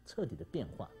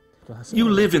 You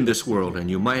live in this world and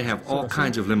you might have all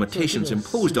kinds of limitations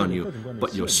imposed on you,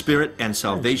 but your spirit and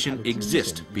salvation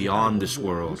exist beyond this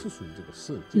world.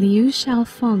 Liu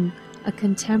Xiaofeng, a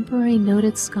contemporary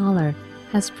noted scholar,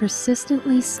 has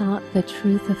persistently sought the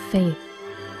truth of faith.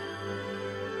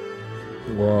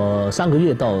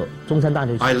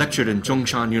 I lectured in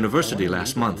Zhongshan University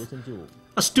last month.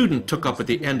 A student took up at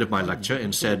the end of my lecture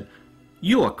and said,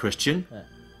 "You are Christian.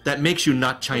 That makes you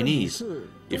not Chinese.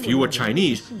 If you were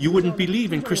Chinese, you wouldn't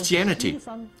believe in Christianity.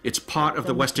 It's part of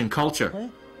the Western culture."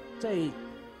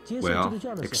 Well,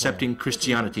 accepting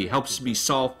Christianity helps me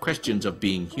solve questions of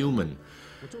being human.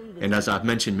 And as I've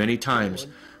mentioned many times,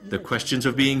 the questions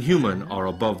of being human are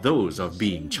above those of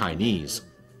being Chinese.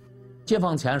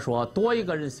 Before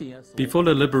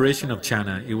the liberation of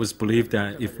China, it was believed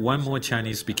that if one more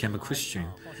Chinese became a Christian,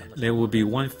 there would be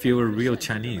one fewer real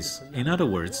Chinese. In other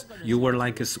words, you were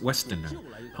like a Westerner.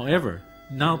 However,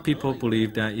 now people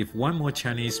believe that if one more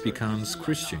Chinese becomes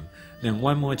Christian, then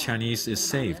one more Chinese is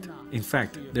saved. In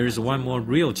fact, there is one more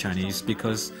real Chinese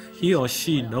because he or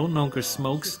she no longer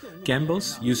smokes,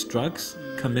 gambles, uses drugs,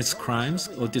 commits crimes,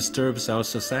 or disturbs our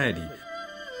society.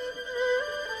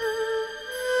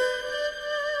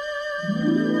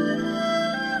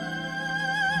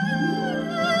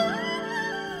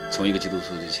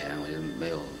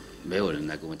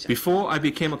 Before I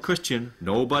became a Christian,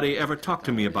 nobody ever talked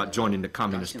to me about joining the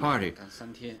Communist Party.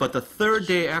 But the third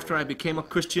day after I became a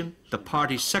Christian, the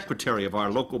party secretary of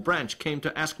our local branch came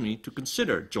to ask me to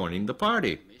consider joining the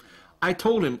party. I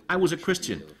told him I was a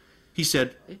Christian. He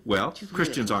said, "Well,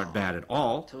 Christians aren't bad at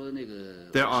all.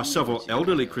 There are several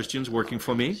elderly Christians working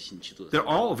for me.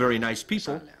 They're all very nice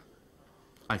people."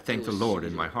 I thank the Lord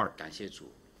in my heart.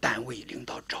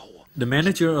 The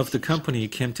manager of the company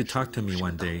came to talk to me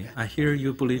one day. "I hear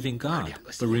you believe in God,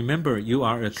 but remember you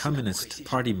are a Communist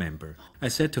Party member." I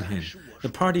said to him, "The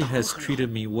party has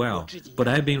treated me well, but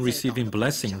I've been receiving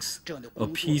blessings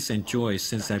of peace and joy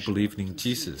since I believed in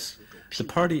Jesus. The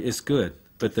party is good,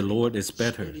 but the Lord is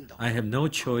better. I have no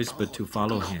choice but to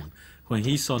follow him." When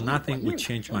he saw nothing would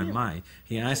change my mind,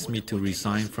 he asked me to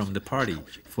resign from the party.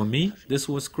 For me, this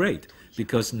was great,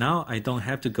 because now I don't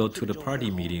have to go to the party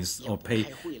meetings or pay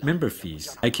member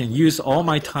fees. I can use all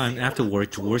my time after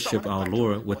work to worship our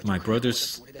Lord with my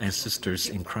brothers and sisters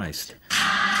in Christ.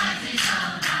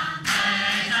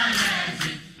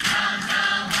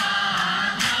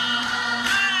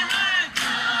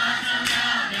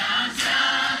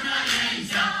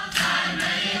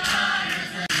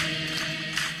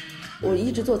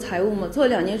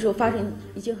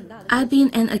 I've been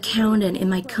an accountant in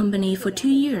my company for 2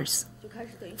 years.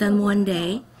 Then one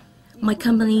day, my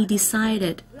company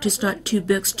decided to start 2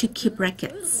 books to keep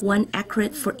records, one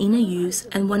accurate for inner use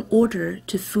and one order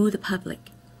to fool the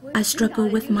public. I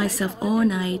struggled with myself all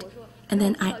night, and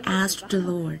then I asked the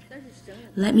Lord,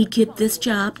 "Let me keep this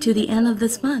job till the end of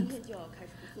this month."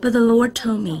 But the Lord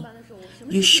told me,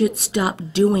 "You should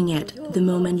stop doing it the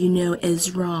moment you know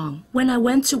is wrong." When I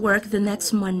went to work the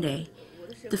next Monday,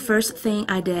 the first thing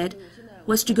I did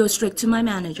was to go straight to my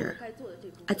manager.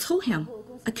 I told him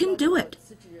I couldn't do it.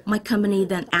 My company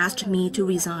then asked me to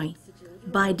resign,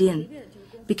 but I didn't,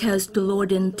 because the Lord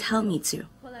didn't tell me to.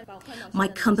 My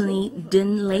company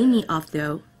didn't lay me off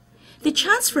though. They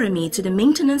transferred me to the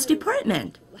maintenance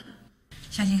department.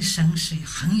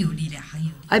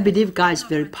 I believe God is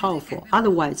very powerful.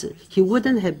 Otherwise, he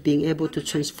wouldn't have been able to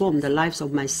transform the lives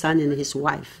of my son and his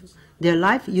wife. Their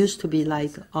life used to be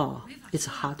like, it's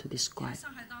hard to describe.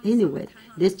 Anyway,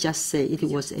 let's just say it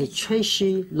was a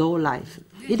trashy, low life.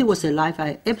 It was a life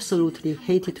I absolutely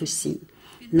hated to see.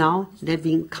 Now they've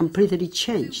been completely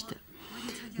changed.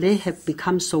 They have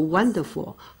become so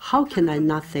wonderful. How can I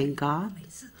not thank God?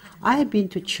 I have been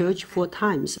to church 4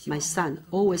 times. My son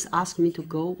always asks me to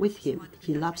go with him.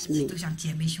 He loves me.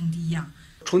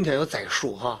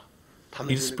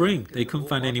 In spring, they couldn't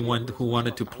find anyone who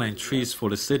wanted to plant trees for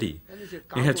the city.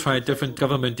 They had tried different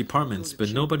government departments,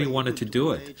 but nobody wanted to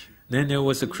do it. Then there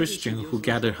was a Christian who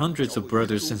gathered hundreds of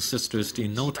brothers and sisters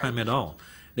in no time at all.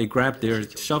 They grabbed their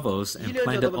shovels and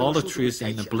planted all the trees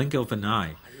in a blink of an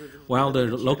eye. While the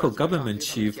local government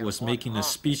chief was making a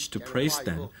speech to praise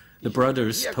them, the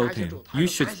brothers told him, "You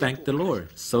should thank the Lord."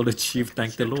 So the chief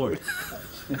thanked the Lord.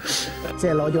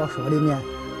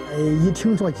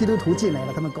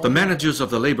 The managers of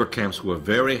the labor camps were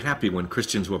very happy when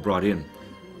Christians were brought in.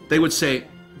 They would say,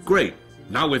 "Great,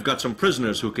 now we've got some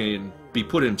prisoners who can be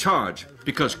put in charge,"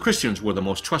 because Christians were the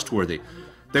most trustworthy.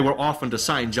 They were often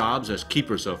assigned jobs as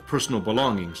keepers of personal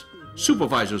belongings,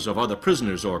 supervisors of other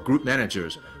prisoners or group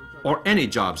managers, or any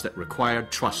jobs that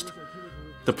required trust.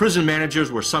 The prison managers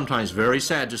were sometimes very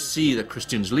sad to see the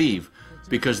Christians leave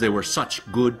because they were such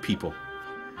good people.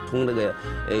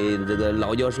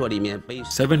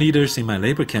 7 leaders in my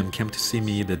labor camp came to see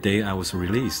me the day I was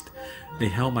released. They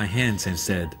held my hands and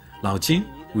said, "Lao Jing,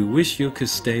 we wish you could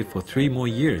stay for 3 more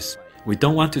years. We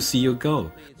don't want to see you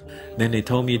go." Then they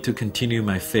told me to continue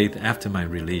my faith after my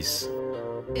release.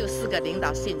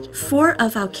 4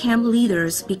 of our camp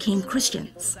leaders became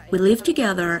Christians. We lived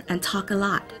together and talked a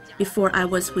lot. Before I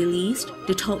was released,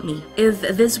 they told me, "If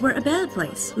this were a better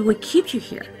place, we would keep you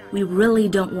here. We really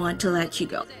don't want to let you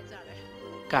go."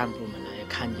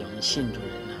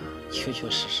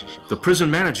 The prison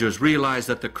managers realized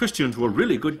that the Christians were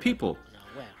really good people.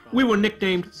 We were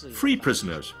nicknamed free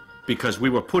prisoners because we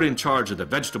were put in charge of the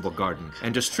vegetable garden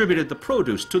and distributed the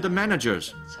produce to the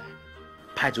managers.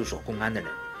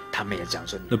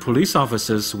 The police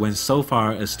officers went so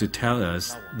far as to tell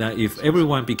us that if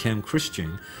everyone became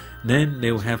Christian, then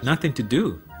they would have nothing to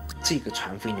do.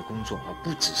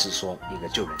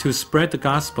 To spread the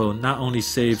gospel not only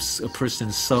saves a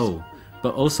person's soul,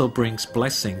 but also brings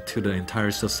blessing to the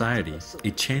entire society.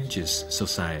 It changes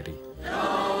society.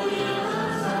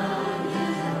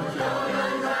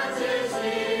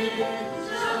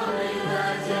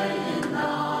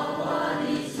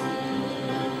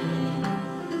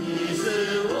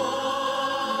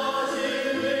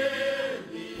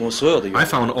 I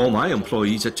found all my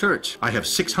employees at church. I have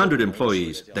 600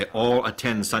 employees. They all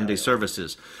attend Sunday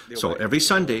services. So every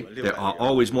Sunday, there are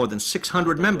always more than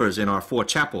 600 members in our 4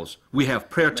 chapels. We have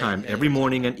prayer time every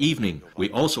morning and evening. We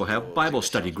also have Bible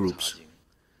study groups.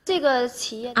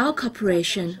 Our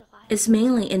corporation is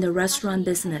mainly in the restaurant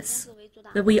business,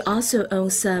 but we also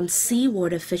own some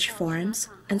seawater fish farms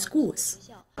and schools.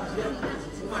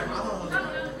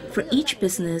 For each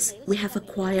business, we have a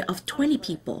choir of 20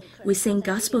 people. We sing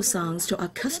gospel songs to our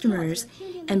customers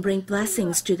and bring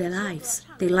blessings to their lives.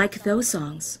 They like those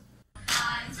songs.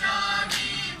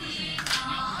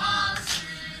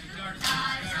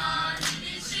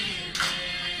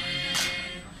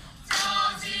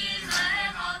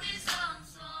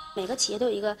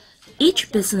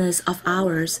 Each business of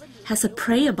ours has a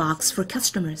prayer box for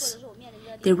customers.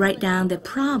 They write down their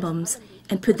problems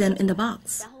and put them in the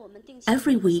box.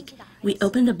 Every week, we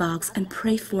open the box and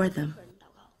pray for them.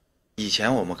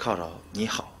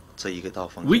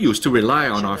 We used to rely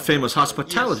on our famous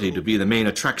hospitality to be the main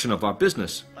attraction of our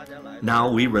business. Now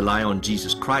we rely on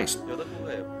Jesus Christ.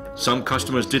 Some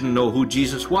customers didn't know who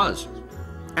Jesus was.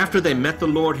 After they met the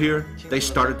Lord here, they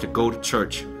started to go to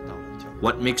church.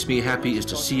 What makes me happy is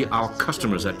to see our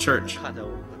customers at church.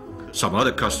 Some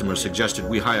other customers suggested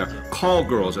we hire call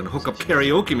girls and hook up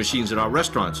karaoke machines at our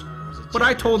restaurants. But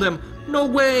I told them, no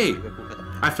way!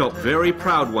 I felt very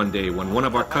proud one day when one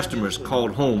of our customers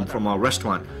called home from our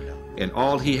restaurant, and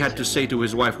all he had to say to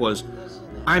his wife was,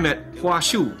 "I'm at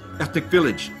Huashu Ethnic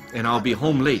Village, and I'll be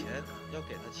home late."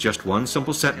 Just one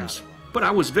simple sentence, but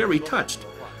I was very touched.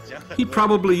 He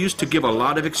probably used to give a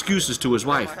lot of excuses to his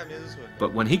wife,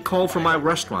 but when he called from my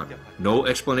restaurant, no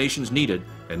explanations needed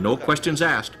and no questions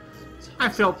asked, I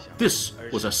felt this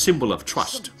was a symbol of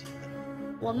trust.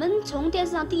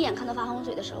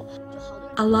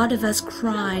 A lot of us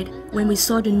cried when we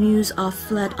saw the news of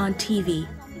flood on TV.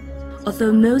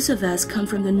 Although most of us come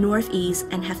from the Northeast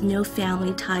and have no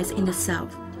family ties in the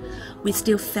South, we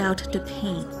still felt the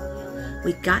pain.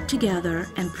 We got together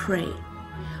and prayed.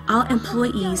 Our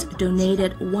employees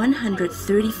donated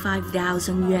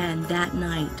 135,000 yuan that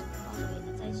night.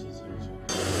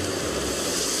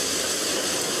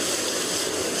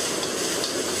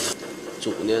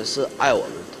 The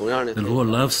Lord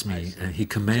loves me, and He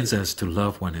commands us to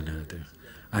love one another.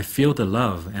 I feel the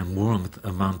love and warmth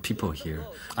among people here.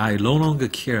 I no longer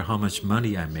care how much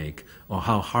money I make or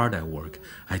how hard I work.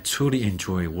 I truly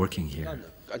enjoy working here.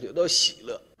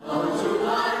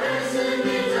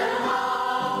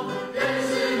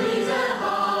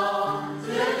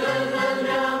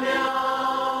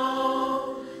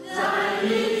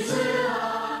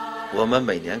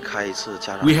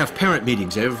 We have parent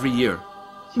meetings every year,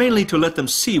 mainly to let them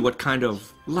see what kind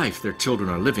of life their children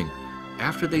are living.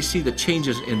 After they see the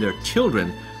changes in their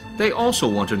children, they also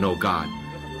want to know God.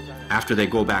 After they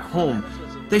go back home,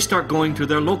 they start going to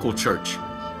their local church.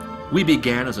 We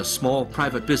began as a small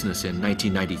private business in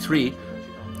 1993.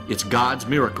 It's God's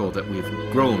miracle that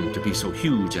we've grown to be so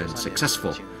huge and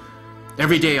successful.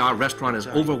 Every day our restaurant is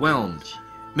overwhelmed.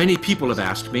 Many people have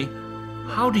asked me,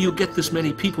 how do you get this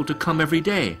many people to come every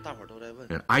day?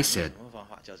 And I said,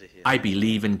 I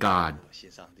believe in God.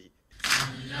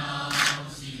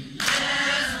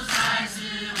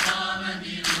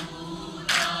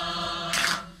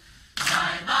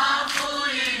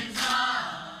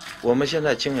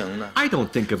 I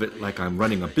don't think of it like I'm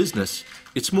running a business.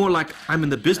 It's more like I'm in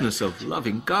the business of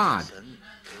loving God.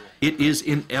 It is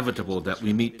inevitable that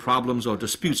we meet problems or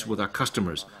disputes with our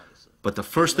customers, but the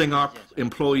first thing our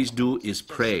employees do is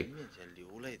pray.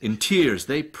 In tears,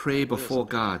 they pray before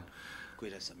God.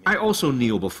 I also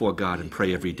kneel before God and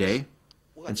pray every day,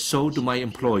 and so do my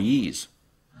employees.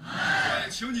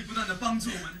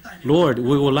 Lord,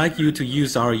 we would like you to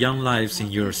use our young lives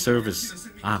in your service.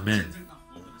 Amen.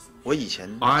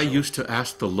 I used to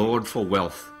ask the Lord for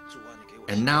wealth,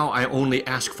 and now I only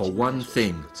ask for one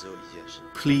thing.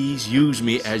 Please use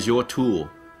me as your tool.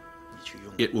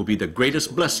 It will be the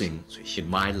greatest blessing in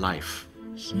my life.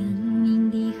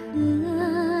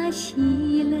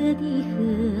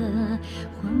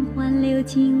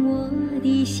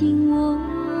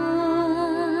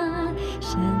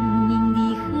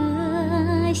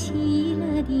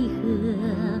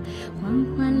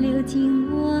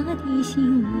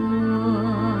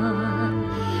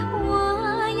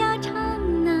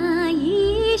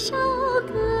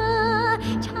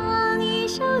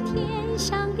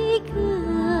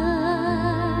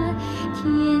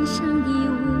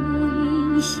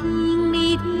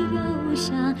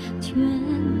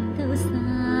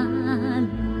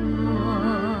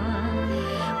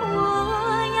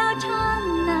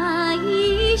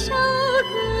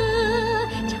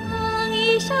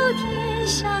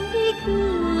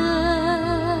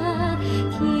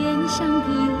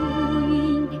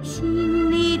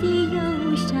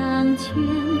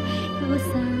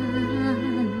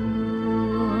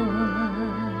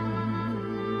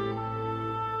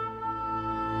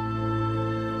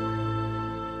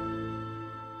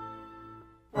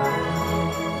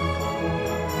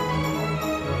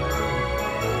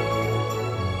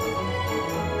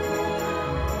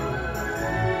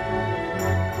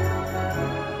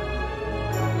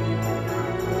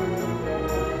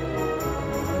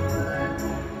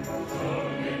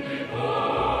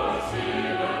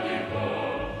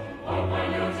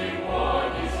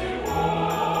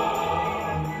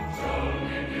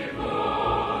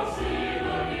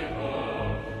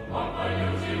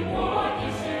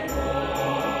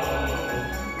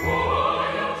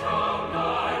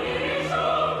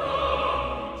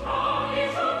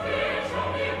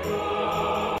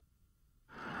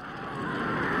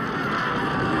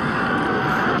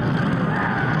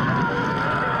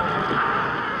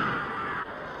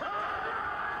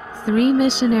 Three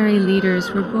missionary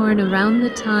leaders were born around the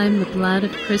time the blood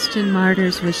of Christian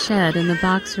martyrs was shed in the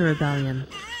Boxer Rebellion: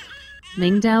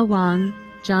 Mingdao Wang,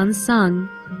 John Sung,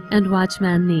 and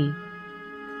Watchman Nee.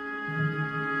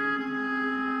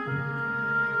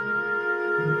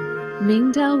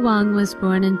 Mingdao Wang was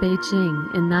born in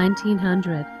Beijing in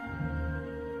 1900.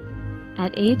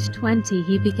 At age 20,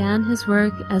 he began his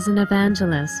work as an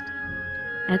evangelist.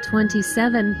 At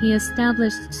 27, he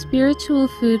established Spiritual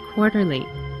Food Quarterly.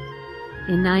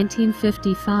 In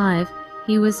 1955,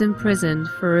 he was imprisoned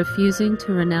for refusing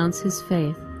to renounce his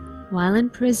faith. While in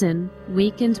prison,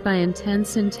 weakened by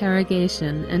intense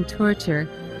interrogation and torture,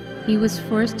 he was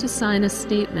forced to sign a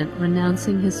statement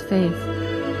renouncing his faith.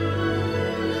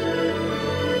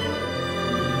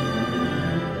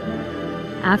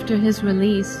 After his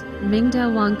release,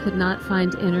 Mingdao Wang could not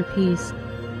find inner peace.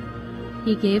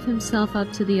 He gave himself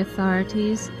up to the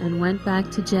authorities and went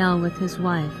back to jail with his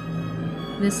wife,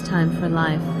 this time for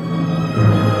life.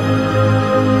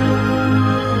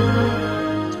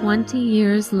 20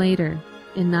 years later,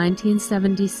 in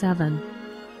 1977,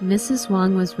 Mrs.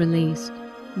 Wang was released.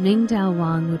 Mingdao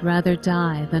Wang would rather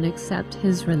die than accept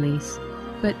his release,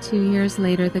 but 2 years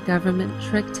later the government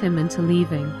tricked him into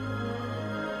leaving.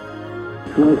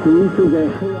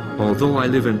 Although I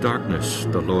live in darkness,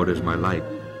 the Lord is my light.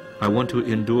 I want to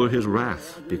endure his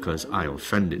wrath because I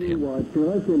offended him.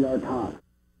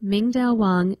 Mingdao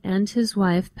Wang and his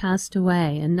wife passed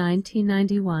away in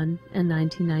 1991 and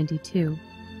 1992.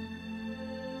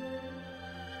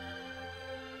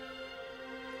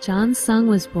 John Sung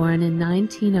was born in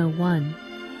 1901.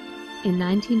 In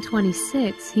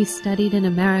 1926, he studied in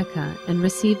America and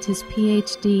received his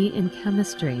PhD in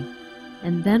chemistry,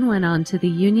 and then went on to the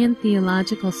Union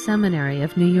Theological Seminary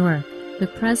of New York. The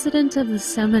president of the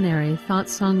seminary thought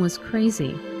Sung was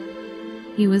crazy.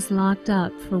 He was locked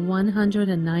up for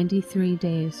 193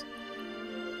 days.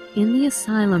 In the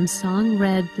asylum, Sung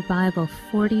read the Bible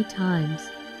 40 times.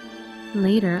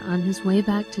 Later, on his way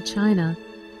back to China,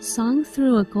 Sung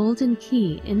threw a golden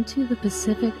key into the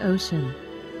Pacific Ocean.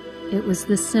 It was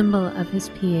the symbol of his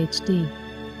PhD.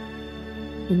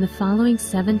 In the following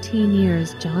 17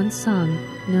 years, John Sung,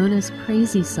 known as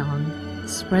Crazy Sung,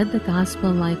 spread the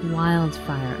gospel like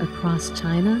wildfire across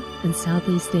China and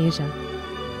Southeast Asia.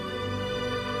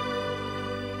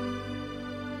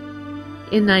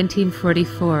 In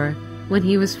 1944, when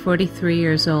he was 43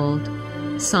 years old,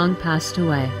 Sung passed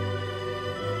away.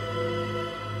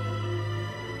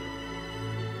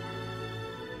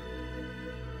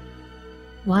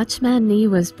 Watchman Nee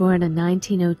was born in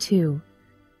 1902.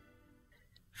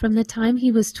 From the time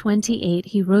he was 28,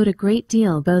 he wrote a great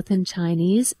deal both in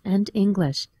Chinese and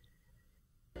English.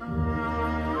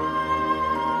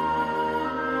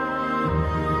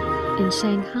 In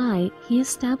Shanghai, he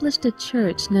established a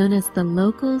church known as the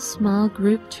Local Small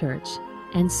Group Church,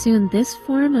 and soon this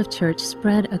form of church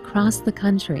spread across the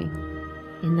country.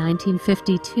 In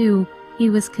 1952,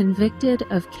 he was convicted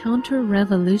of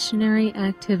counter-revolutionary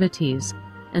activities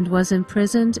and was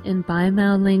imprisoned in Bai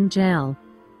Maoling jail.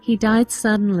 He died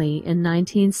suddenly in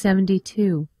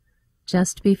 1972,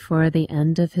 just before the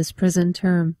end of his prison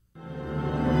term.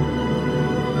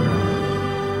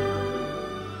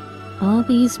 All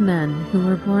these men who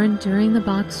were born during the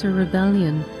Boxer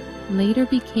Rebellion later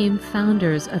became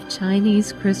founders of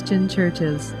Chinese Christian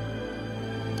churches.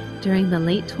 During the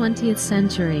late 20th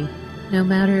century, no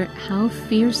matter how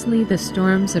fiercely the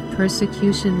storms of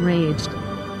persecution raged,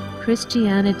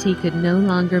 Christianity could no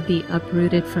longer be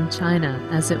uprooted from China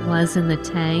as it was in the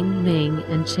Tang, Ming,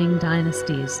 and Qing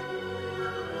dynasties.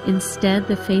 Instead,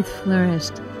 the faith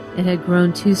flourished. It had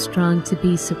grown too strong to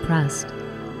be suppressed.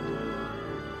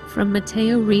 From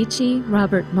Matteo Ricci,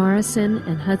 Robert Morrison,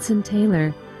 and Hudson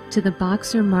Taylor to the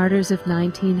Boxer martyrs of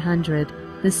 1900,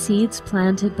 the seeds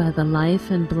planted by the life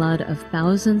and blood of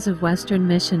thousands of Western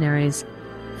missionaries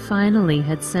finally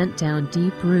had sent down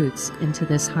deep roots into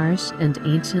this harsh and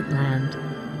ancient land.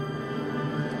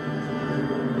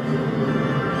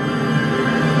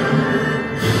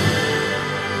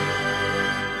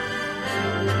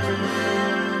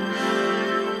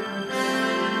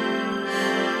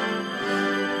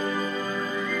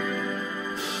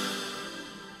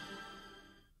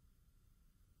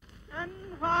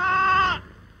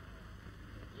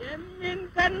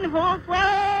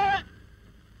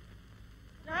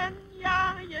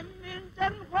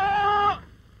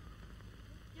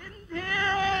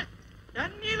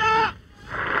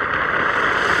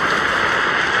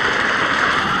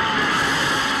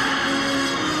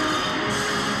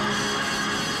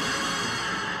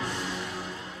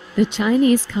 The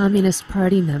Chinese Communist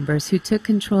Party members who took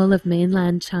control of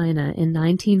mainland China in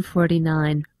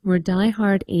 1949 were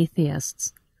die-hard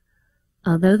atheists.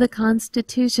 Although the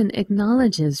Constitution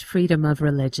acknowledges freedom of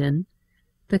religion,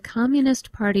 the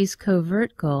Communist Party's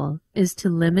covert goal is to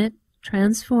limit,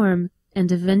 transform,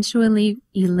 and eventually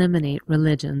eliminate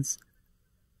religions.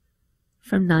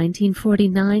 From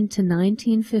 1949 to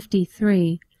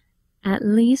 1953, at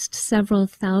least several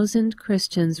thousand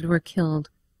Christians were killed.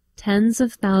 Tens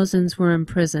of thousands were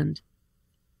imprisoned.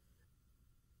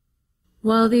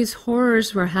 While these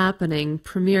horrors were happening,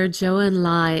 Premier Zhou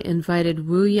Enlai invited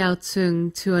Wu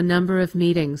Yaotsung to a number of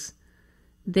meetings.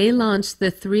 They launched the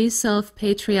Three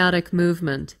Self-Patriotic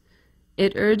Movement.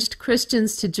 It urged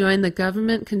Christians to join the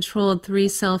government-controlled Three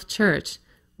Self Church,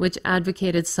 which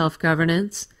advocated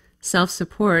self-governance,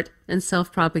 self-support, and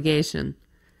self-propagation.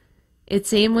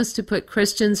 Its aim was to put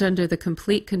Christians under the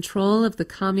complete control of the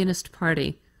Communist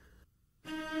Party.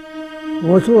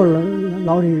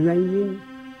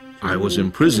 I was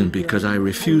imprisoned because I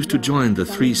refused to join the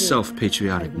Three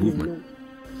Self-Patriotic Movement.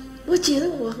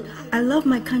 I love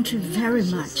my country very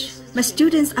much. My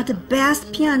students are the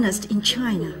best pianists in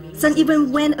China. Some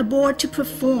even went abroad to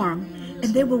perform,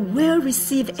 and they were well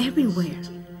received everywhere.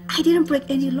 I didn't break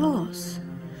any laws.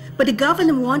 But the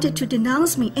government wanted to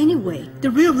denounce me anyway.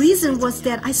 The real reason was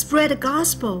that I spread the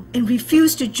gospel and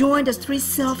refused to join the Three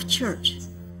Self Church.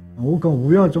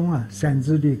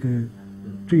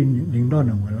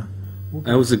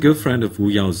 I was a good friend of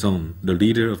Wu Yaozong, the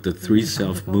leader of the Three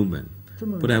Self movement,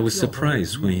 but I was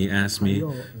surprised when he asked me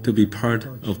to be part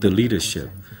of the leadership.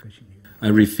 I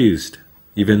refused.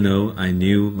 even though I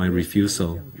knew my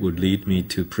refusal would lead me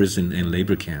to prison and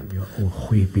labor camp.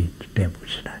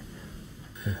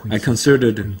 I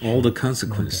considered all the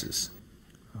consequences.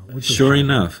 Sure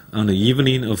enough, on the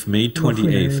evening of May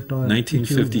 28,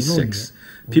 1956,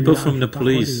 people from the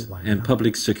police and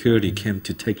public security came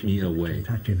to take me away.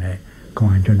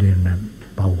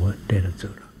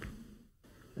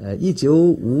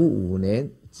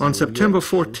 On September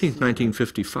 14,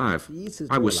 1955,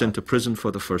 I was sent to prison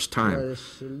for the first time.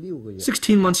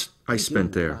 16 months I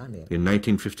spent there. In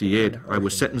 1958, I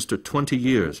was sentenced to 20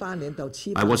 years.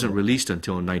 I wasn't released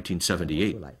until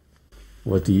 1978.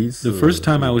 The first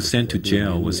time I was sent to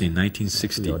jail was in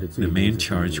 1960. The main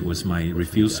charge was my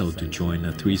refusal to join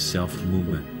the Three Self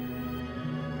movement.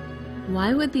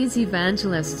 Why would these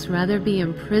evangelists rather be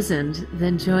imprisoned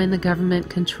than join the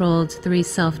government-controlled Three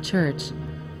Self Church?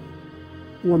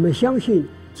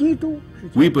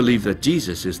 We believe that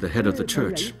Jesus is the head of the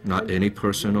church, not any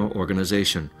person or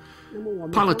organization.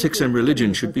 Politics and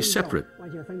religion should be separate.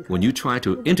 When you try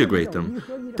to integrate them,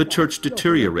 the church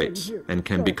deteriorates and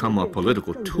can become a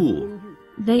political tool.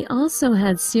 They also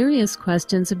had serious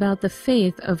questions about the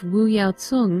faith of Wu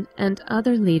Yaozong and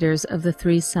other leaders of the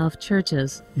Three Self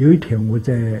churches.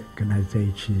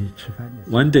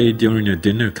 One day during a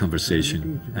dinner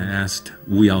conversation, I asked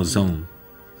Wu Yaozong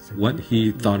what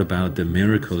he thought about the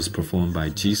miracles performed by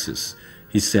Jesus.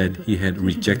 He said he had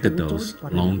rejected those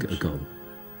long ago.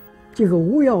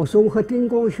 Wu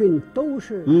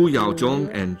Yaozong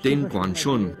and Ding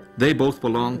Guanshun, they both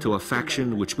belong to a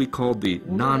faction which we called the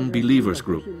non-believers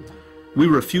group. We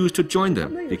refused to join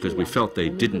them because we felt they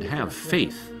didn't have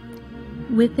faith.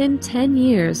 Within 10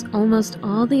 years, almost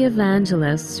all the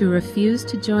evangelists who refused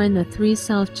to join the Three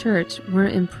Self Church were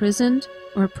imprisoned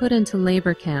or put into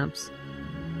labor camps.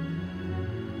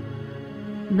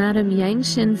 Madame Yang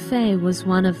Xinfei was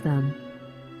one of them.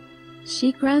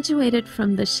 She graduated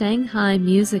from the Shanghai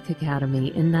Music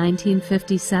Academy in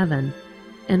 1957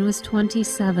 and was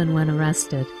 27 when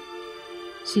arrested.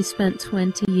 She spent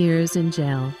 20 years in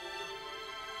jail.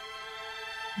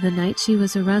 The night she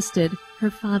was arrested, her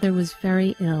father was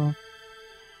very ill.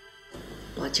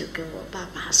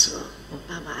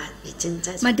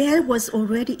 My dad was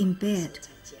already in bed.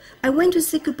 I went to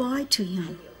say goodbye to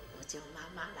him.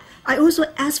 I also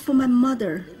asked for my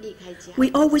mother.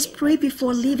 We always pray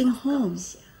before leaving home.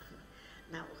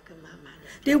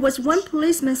 There was one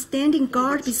policeman standing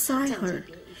guard beside her,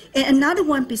 and another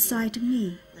one beside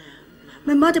me.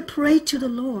 My mother prayed to the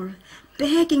Lord,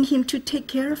 begging him to take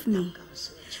care of me.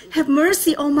 Have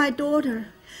mercy on my daughter.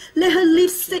 Let her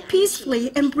live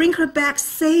peacefully and bring her back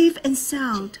safe and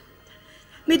sound.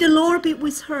 May the Lord be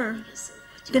with her.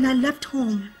 Then I left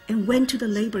home and went to the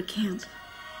labor camp.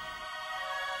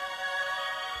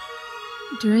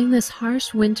 During this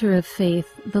harsh winter of faith,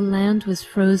 the land was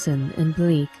frozen and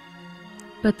bleak,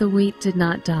 but the wheat did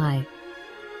not die.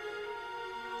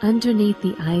 Underneath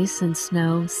the ice and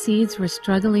snow, seeds were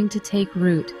struggling to take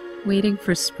root, waiting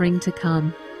for spring to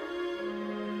come.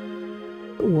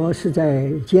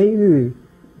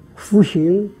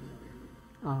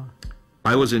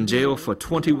 I was in jail for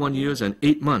 21 years and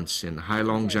 8 months in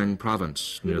Heilongjiang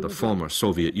province, near the former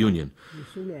Soviet Union.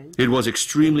 It was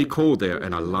extremely cold there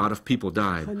and a lot of people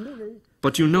died.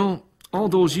 But you know, all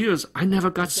those years I never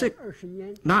got sick.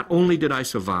 Not only did I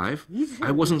survive,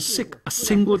 I wasn't sick a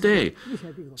single day.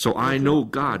 So I know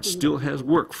God still has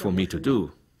work for me to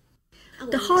do.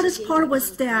 The hardest part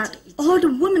was that all the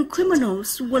women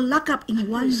criminals were locked up in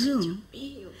one room,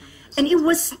 and it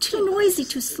was too noisy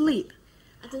to sleep.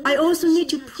 I also need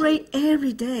to pray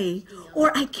every day,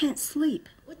 or I can't sleep.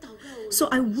 So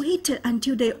I waited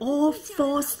until they all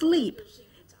fall asleep,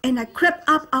 and I crept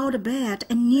up out of bed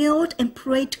and knelt and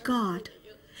prayed to God.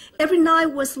 Every night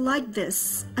was like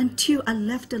this until I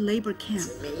left the labor camp.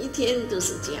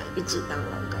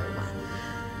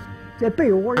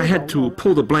 I had to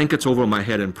pull the blankets over my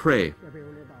head and pray.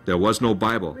 There was no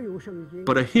Bible,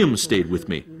 but a hymn stayed with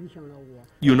me.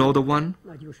 You know the one?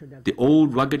 The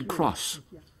Old Rugged Cross.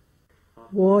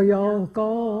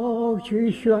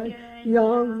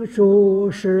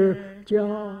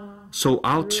 So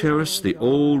I'll cherish the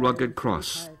old rugged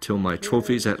cross till my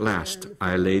trophies at last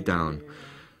I lay down.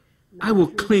 I will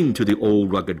cling to the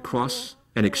old rugged cross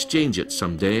and exchange it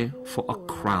someday for a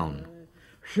crown.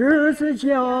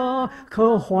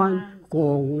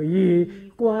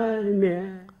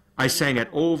 I sang it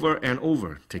over and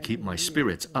over to keep my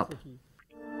spirits up.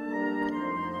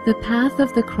 The path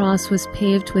of the cross was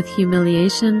paved with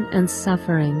humiliation and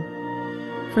suffering.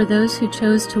 For those who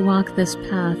chose to walk this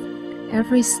path,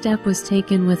 every step was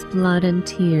taken with blood and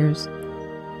tears.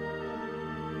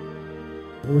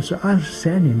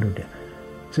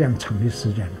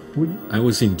 I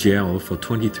was in jail for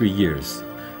 23 years.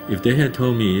 If they had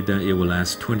told me that it would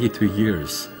last 23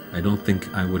 years, I don't think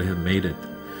I would have made it.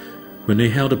 When they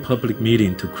held a public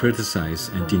meeting to criticize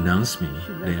and denounce me,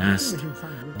 they asked,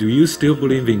 "Do you still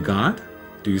believe in God?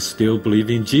 Do you still believe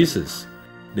in Jesus?"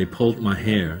 They pulled my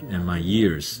hair and my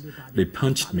ears. They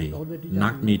punched me,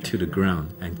 knocked me to the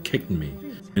ground, and kicked me.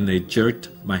 And they jerked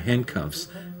my handcuffs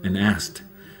and asked,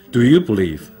 "Do you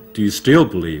believe? Do you still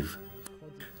believe?"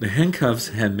 The handcuffs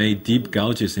had made deep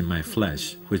gouges in my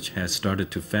flesh, which had started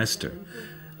to fester.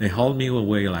 They hauled me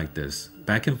away like this,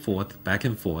 back and forth, back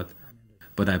and forth.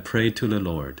 But I prayed to the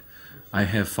Lord, "I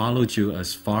have followed you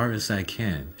as far as I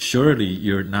can. Surely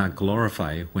you're not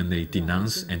glorified when they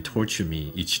denounce and torture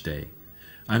me each day.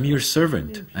 I'm your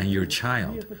servant and your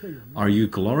child. Are you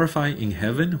glorified in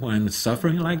heaven when I'm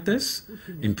suffering like this?"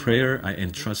 In prayer, I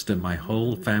entrusted my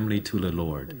whole family to the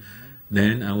Lord.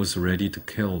 Then I was ready to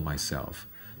kill myself.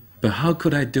 But how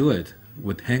could I do it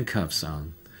with handcuffs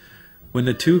on? When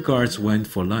the two guards went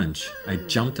for lunch, I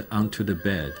jumped onto the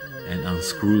bed and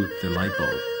unscrewed the light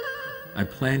bulb. I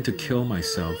planned to kill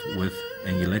myself with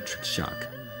an electric shock.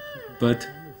 But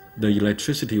the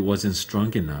electricity wasn't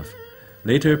strong enough.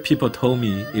 Later, people told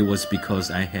me it was because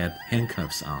I had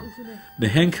handcuffs on. The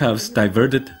handcuffs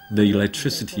diverted the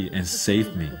electricity and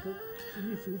saved me.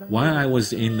 While I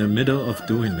was in the middle of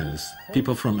doing this,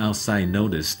 people from outside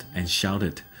noticed and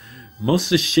shouted,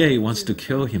 "Moses Shea wants to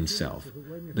kill himself."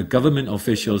 The government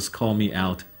officials called me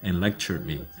out and lectured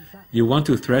me. "You want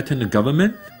to threaten the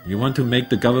government? You want to make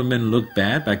the government look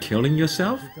bad by killing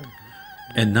yourself?"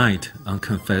 At night, I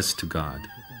confessed to God.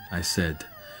 I said,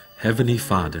 "Heavenly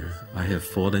Father, I have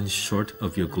fallen short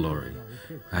of your glory.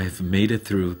 I have made it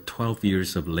through 12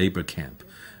 years of labor camp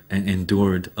and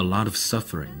endured a lot of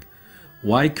suffering.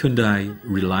 Why couldn't I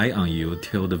rely on you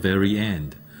till the very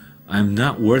end? I am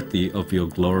not worthy of your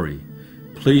glory.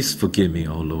 Please forgive me,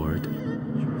 O Lord."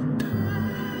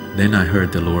 Then I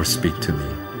heard the Lord speak to me,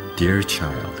 "Dear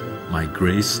child, my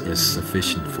grace is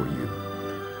sufficient for you.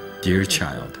 Dear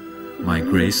child, my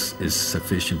grace is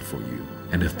sufficient for you."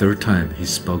 And the third time he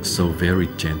spoke so very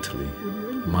gently,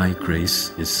 "My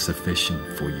grace is sufficient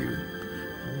for you."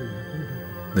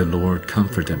 The Lord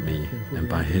comforted me, and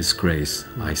by his grace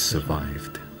I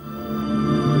survived.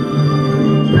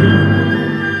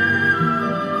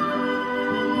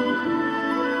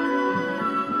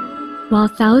 While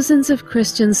thousands of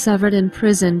Christians suffered in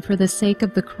prison for the sake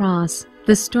of the cross,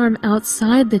 the storm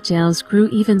outside the jails grew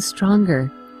even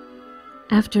stronger.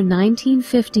 After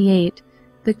 1958,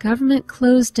 the government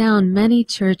closed down many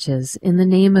churches in the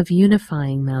name of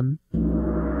unifying them.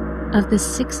 Of the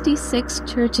 66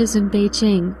 churches in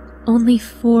Beijing, only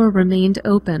 4 remained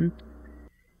open.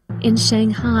 In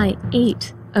Shanghai,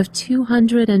 8 of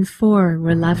 204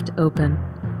 were left open.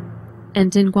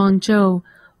 And in Guangzhou,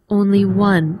 only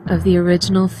 1 of the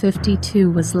original 52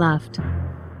 was left.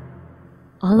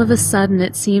 All of a sudden,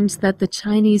 it seemed that the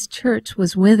Chinese church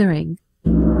was withering.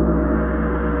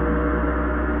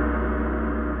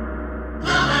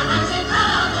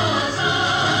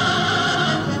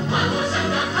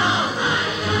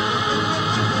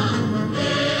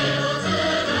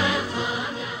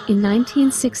 In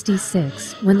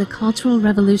 1966, when the Cultural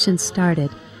Revolution started,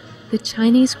 the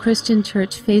Chinese Christian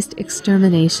church faced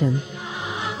extermination.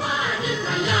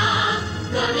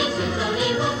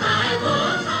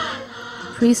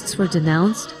 Priests were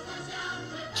denounced,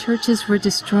 churches were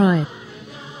destroyed,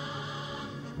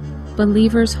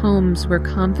 believers' homes were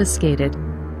confiscated,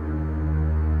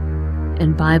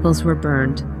 and Bibles were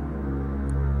burned.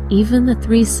 Even the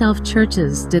 3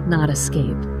 self-churches did not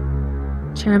escape.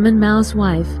 Chairman Mao's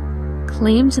wife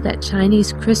claimed that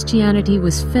Chinese Christianity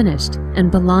was finished and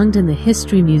belonged in the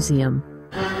History Museum.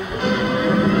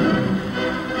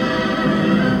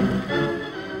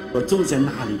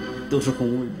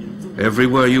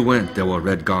 Everywhere you went, there were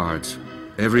Red Guards.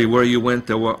 Everywhere you went,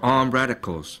 there were armed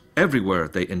radicals. Everywhere,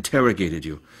 they interrogated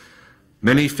you.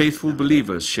 Many faithful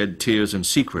believers shed tears in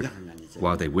secret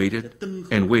while they waited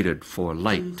and waited for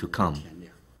light to come.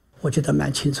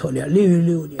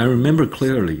 I remember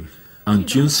clearly, on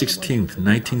June 16,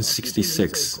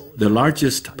 1966, the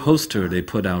largest poster they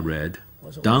put out read,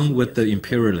 "Down with the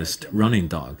imperialist running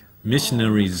dog,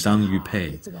 missionary Zhang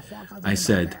Yupei." I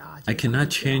said, "I cannot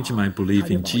change my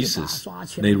belief in Jesus."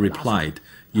 They replied,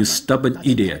 "You stubborn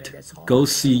idiot, go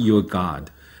see your God."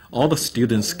 All the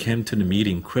students came to the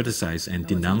meeting, criticized and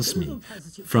denounced me.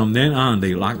 From then on,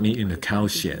 they locked me in the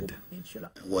cowshed.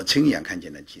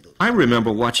 I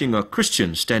remember watching a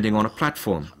Christian standing on a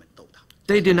platform.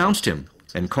 They denounced him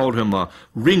and called him a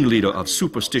ringleader of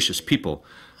superstitious people.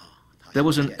 There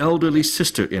was an elderly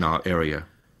sister in our area.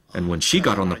 And when she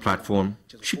got on the platform,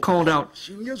 she called out,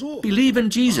 "Believe in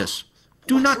Jesus.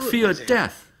 Do not fear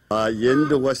death."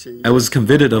 I was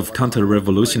convicted of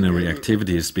counter-revolutionary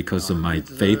activities because of my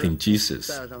faith in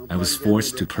Jesus. I was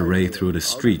forced to parade through the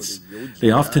streets.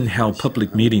 They often held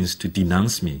public meetings to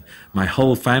denounce me. My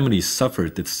whole family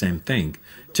suffered the same thing,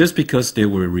 just because they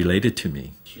were related to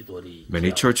me.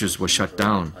 Many churches were shut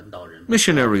down.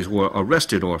 Missionaries were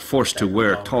arrested or forced to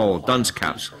wear tall dunce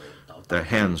caps. Their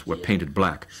hands were painted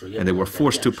black, and they were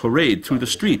forced to parade through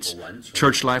the streets.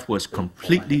 Church life was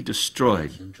completely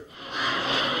destroyed.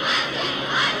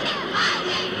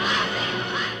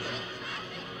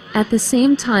 At the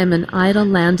same time, an idol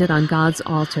landed on God's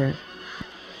altar.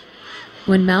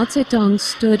 When Mao Zedong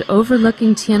stood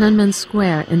overlooking Tiananmen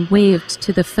Square and waved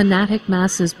to the fanatic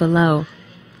masses below,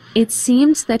 it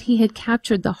seemed that he had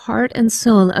captured the heart and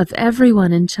soul of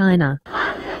everyone in China.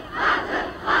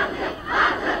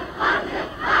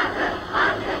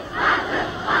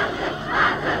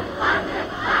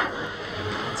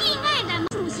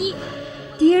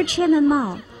 Dear Chairman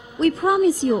Mao, we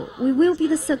promise you we will be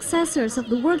the successors of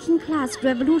the working class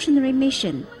revolutionary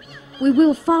mission. We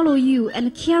will follow you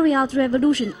and carry out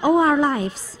revolution all our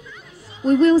lives.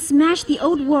 We will smash the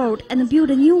old world and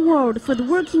build a new world for the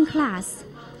working class.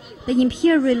 The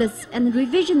imperialists and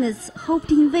revisionists hoped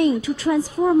in vain to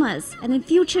transform us and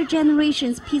future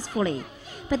generations peacefully,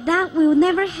 but that will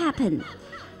never happen.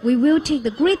 We will take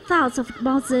the great thoughts of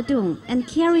Mao Zedong and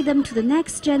carry them to the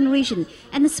next generation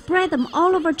and spread them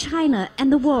all over China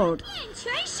and the world.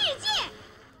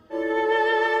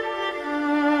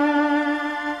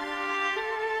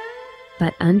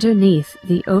 But underneath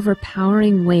the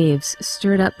overpowering waves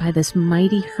stirred up by this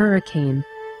mighty hurricane,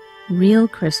 real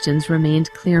Christians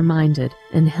remained clear-minded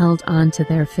and held on to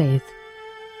their faith.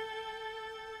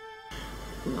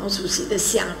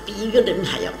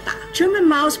 Chairman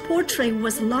Mao's portrait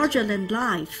was larger than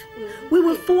life. We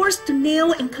were forced to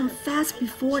kneel and confess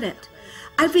before it.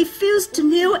 I refused to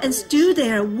kneel and stood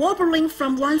there, wobbling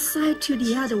from one side to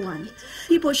the other one.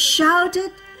 People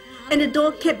shouted, and the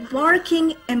dog kept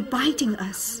barking and biting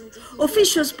us.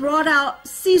 Officials brought out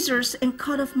scissors and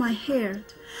cut off my hair.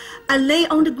 I lay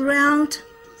on the ground,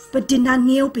 but did not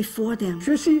kneel before them.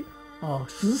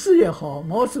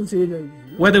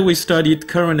 Whether we studied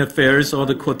current affairs or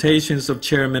the quotations of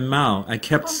Chairman Mao, I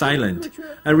kept silent.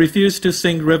 I refused to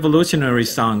sing revolutionary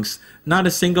songs, not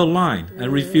a single line. I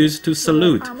refused to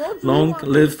salute, "Long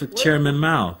live Chairman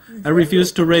Mao." I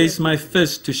refused to raise my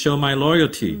fist to show my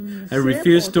loyalty. I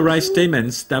refused to write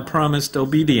statements that promised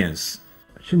obedience.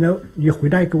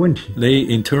 They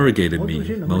interrogated me,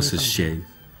 Moses Xie.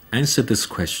 Answer this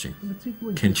question.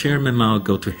 Can Chairman Mao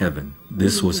go to heaven?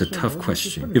 This was a tough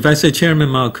question. If I said Chairman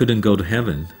Mao couldn't go to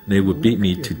heaven, they would beat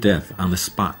me to death on the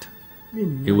spot.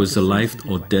 It was a life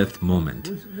or death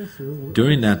moment.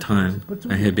 During that time,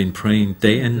 I had been praying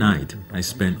day and night. I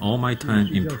spent all my time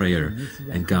in prayer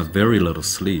and got very little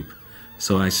sleep.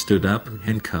 So I stood up,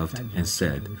 handcuffed, and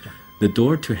said, "The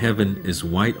door to heaven is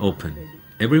wide open.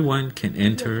 Everyone can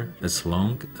enter as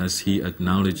long as he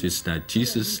acknowledges that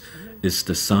Jesus is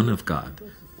the Son of God,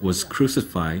 was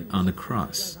crucified on the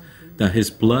cross, that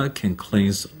his blood can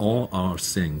cleanse all our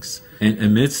sins, and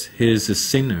admits he is a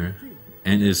sinner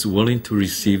and is willing to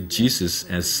receive Jesus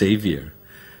as Savior.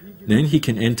 Then he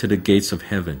can enter the gates of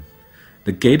heaven.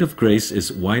 The gate of grace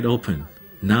is wide open.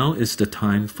 Now is the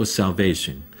time for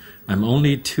salvation. I'm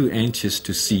only too anxious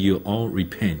to see you all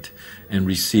repent and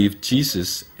receive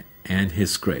Jesus and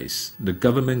his grace." The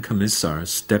government commissar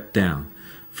stepped down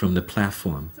from the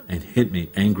platform and hit me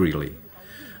angrily.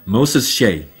 "Moses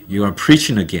Xie, you are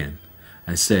preaching again."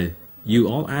 I said, "You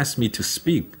all asked me to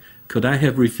speak. Could I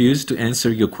have refused to answer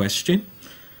your question?"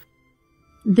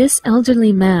 This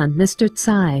elderly man, Mr.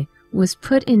 Tsai, was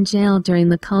put in jail during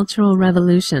the Cultural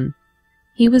Revolution.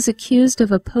 He was accused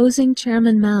of opposing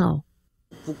Chairman Mao.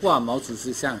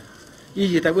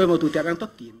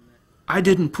 I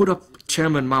didn't put up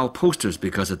Chairman Mao posters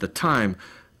because at the time,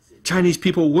 Chinese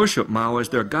people worship Mao as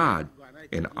their God,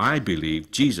 and I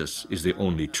believe Jesus is the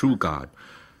only true God.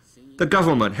 The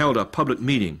government held a public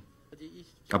meeting.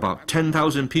 About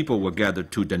 10,000 people were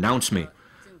gathered to denounce me.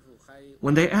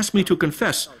 When they asked me to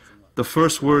confess, the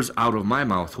first words out of my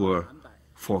mouth were,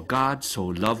 "For God so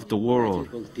loved the world."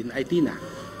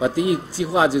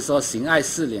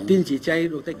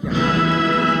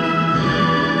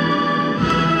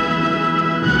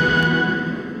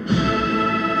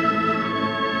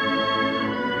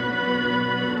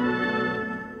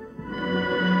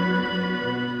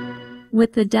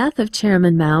 With the death of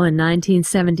Chairman Mao in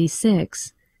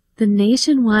 1976, the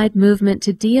nationwide movement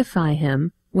to deify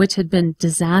him, which had been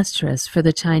disastrous for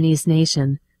the Chinese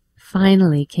nation,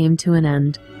 finally came to an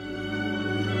end.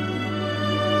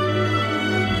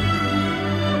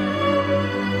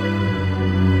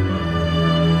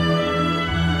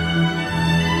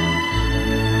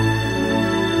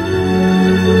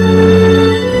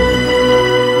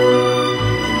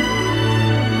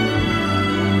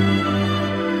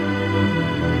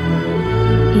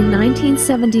 In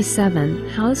 1977,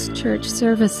 house church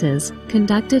services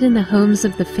conducted in the homes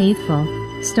of the faithful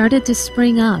started to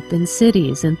spring up in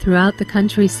cities and throughout the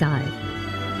countryside.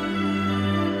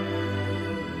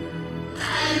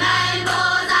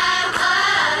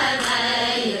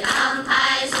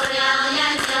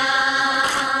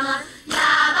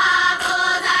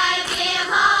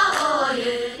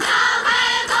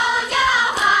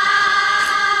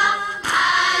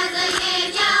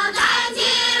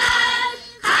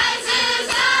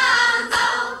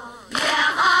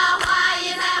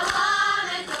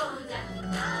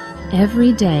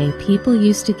 Every day, people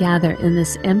used to gather in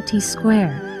this empty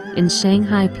square in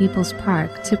Shanghai People's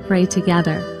Park to pray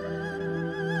together.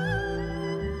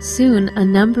 Soon, a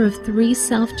number of 3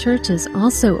 self-churches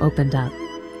also opened up.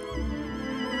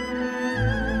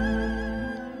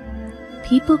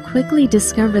 People quickly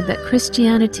discovered that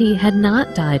Christianity had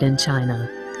not died in China.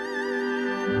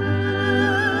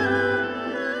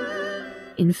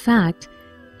 In fact,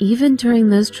 even during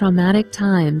those traumatic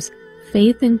times,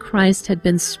 faith in Christ had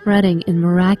been spreading in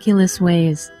miraculous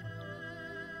ways.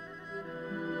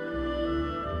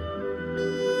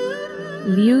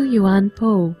 Yuan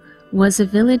was a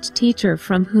village teacher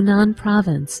from Hunan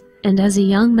province, and as a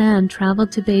young man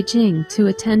traveled to Beijing to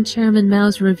attend Chairman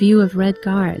Mao's review of Red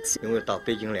Guards.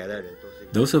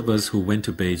 Those of us who went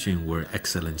to Beijing were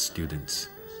excellent students.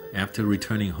 After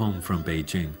returning home from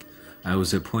Beijing, I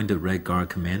was appointed Red Guard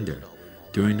commander.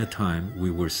 During the time, we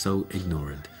were so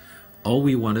ignorant. All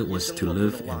we wanted was to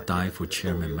live and die for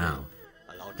Chairman Mao,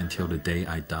 until the day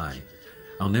I die.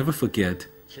 I'll never forget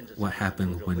what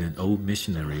happened when an old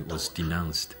missionary was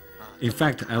denounced. In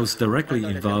fact, I was directly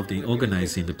involved in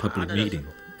organizing the public meeting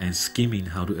and scheming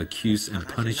how to accuse and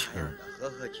punish her.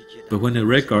 But when the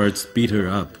Red Guards beat her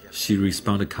up, she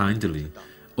responded kindly,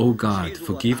 "Oh God,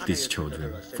 forgive these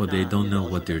children, for they don't know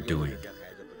what they're doing."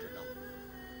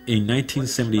 In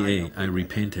 1978, I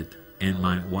repented, and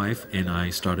my wife and I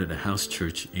started a house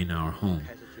church in our home.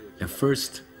 At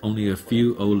first, only a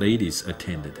few old ladies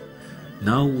attended.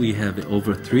 Now we have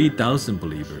over 3,000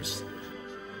 believers.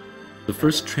 The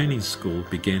first training school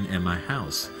began at my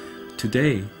house.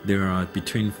 Today, there are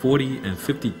between 40 and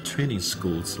 50 training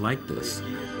schools like this.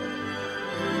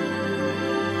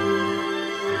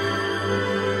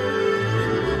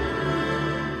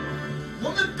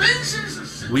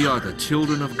 We are the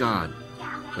children of God,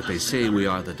 but they say we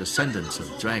are the descendants of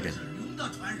dragon.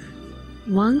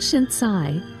 Wang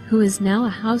Xinfei, who is now a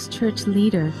house church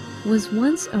leader, was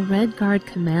once a Red Guard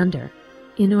commander.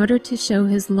 In order to show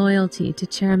his loyalty to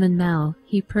Chairman Mao,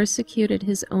 he persecuted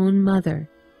his own mother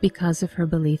because of her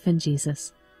belief in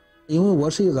Jesus.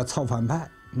 Because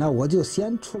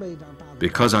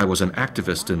I was an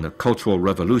activist in the Cultural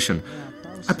Revolution,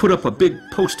 I put up a big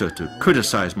poster to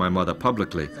criticize my mother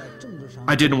publicly.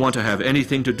 I didn't want to have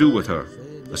anything to do with her,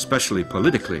 especially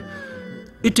politically.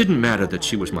 It didn't matter that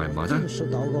she was my mother.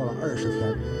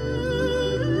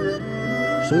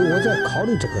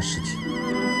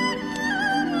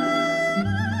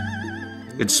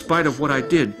 In spite of what I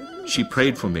did, she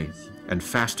prayed for me and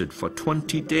fasted for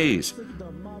 20 days.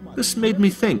 This made me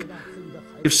think,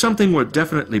 if something were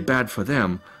definitely bad for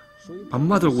them, a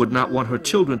mother would not want her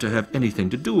children to have anything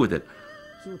to do with it.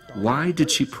 Why did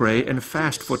she pray and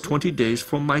fast for 20 days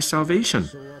for my salvation?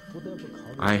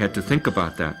 I had to think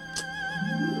about that.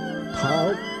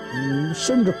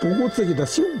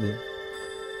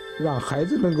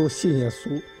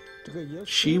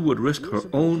 She would risk her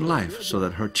own life so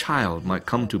that her child might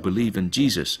come to believe in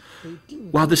Jesus,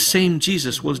 while the same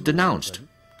Jesus was denounced,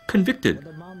 convicted,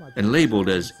 and labeled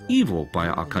as evil by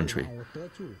our country.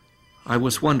 I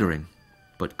was wondering,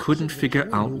 but couldn't figure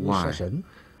out why.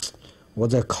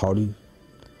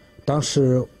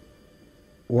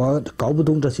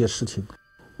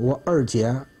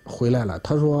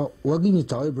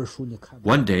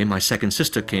 One day, my second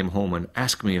sister came home and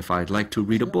asked me if I'd like to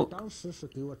read a book.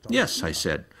 Yes, I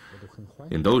said.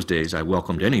 In those days, I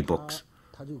welcomed any books.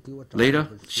 Later,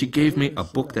 she gave me a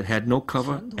book that had no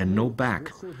cover and no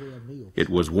back. It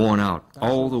was worn out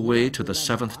all the way to the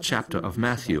 7th chapter of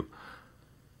Matthew.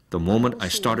 The moment I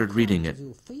started reading it,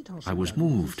 I was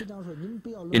moved.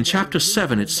 In chapter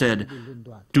 7 it said,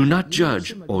 "Do not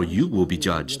judge, or you will be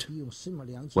judged.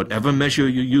 Whatever measure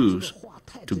you use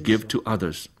to give to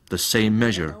others, the same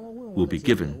measure will be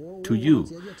given it to you.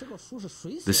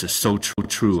 This is so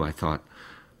true, I thought.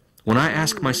 When I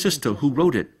asked my sister who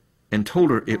wrote it and told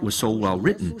her it was so well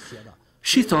written,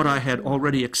 she thought I had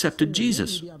already accepted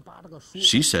Jesus.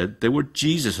 She said they were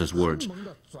Jesus' words.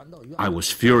 I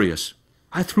was furious.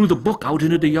 I threw the book out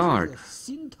into the yard.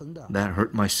 That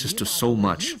hurt my sister so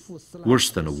much, worse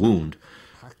than a wound.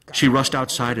 She rushed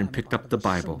outside and picked up the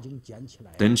Bible.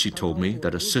 Then she told me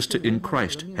that a sister in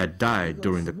Christ had died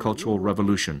during the Cultural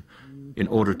Revolution in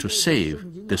order to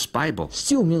save this Bible.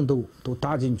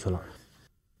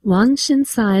 Wang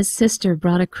Xinfei's sister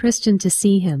brought a Christian to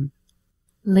see him.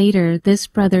 Later, this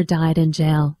brother died in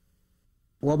jail.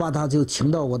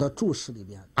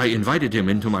 I invited him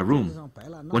into my room.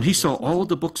 When he saw all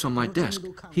the books on my desk,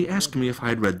 he asked me if I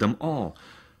had read them all.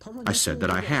 I said that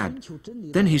I had.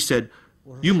 Then he said,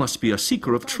 "You must be a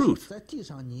seeker of truth."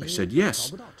 I said,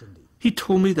 "Yes." He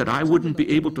told me that I wouldn't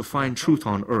be able to find truth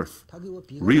on earth.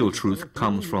 Real truth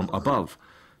comes from above.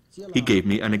 He gave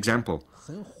me an example.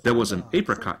 There was an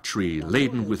apricot tree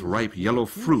laden with ripe yellow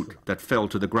fruit that fell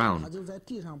to the ground.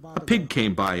 A pig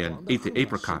came by and ate the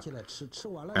apricot.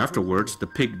 Afterwards, the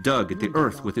pig dug at the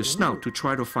earth with his snout to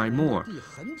try to find more.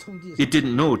 It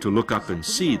didn't know to look up and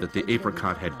see that the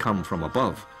apricot had come from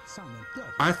above.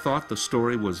 I thought the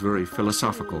story was very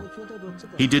philosophical.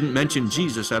 He didn't mention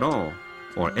Jesus at all,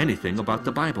 or anything about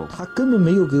the Bible.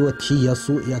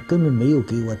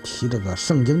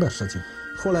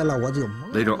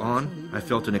 Later on, I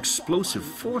felt an explosive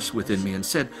force within me and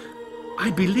said, "I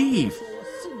believe."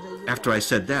 After I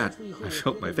said that, I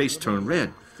felt my face turn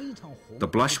red. The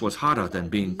blush was hotter than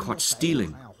being caught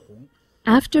stealing.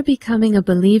 After becoming a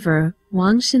believer,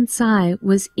 Wang Xinfei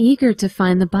was eager to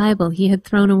find the Bible he had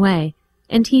thrown away,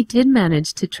 and he did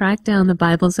manage to track down the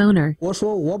Bible's owner.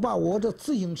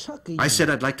 I said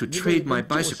I'd like to trade my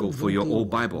bicycle for your old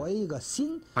Bible.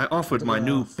 I offered my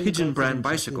new Pigeon brand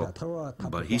bicycle,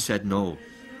 but he said no.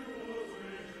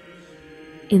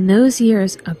 In those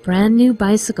years, a brand new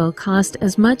bicycle cost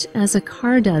as much as a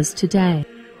car does today.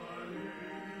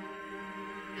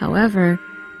 However,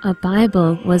 a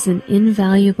Bible was an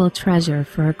invaluable treasure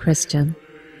for a Christian.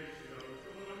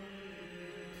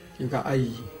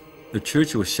 The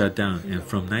church was shut down, and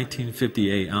from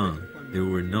 1958 on, there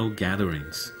were no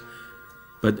gatherings.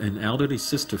 But an elderly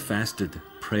sister fasted,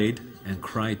 prayed, and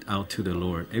cried out to the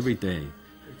Lord every day.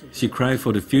 She cried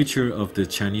for the future of the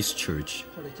Chinese church.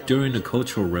 During the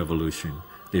Cultural Revolution,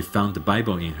 they found the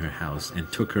Bible in her house and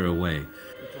took her away.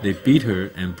 They beat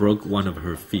her and broke one of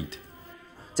her feet.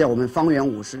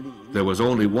 There was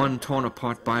only one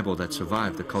torn-apart Bible that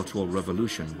survived the Cultural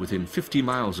Revolution within 50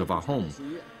 miles of our home.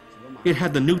 It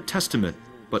had the New Testament,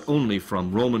 but only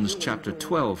from Romans chapter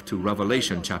 12 to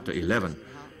Revelation chapter 11.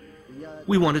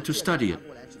 We wanted to study it,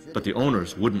 but the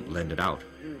owners wouldn't lend it out.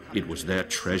 It was their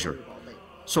treasure.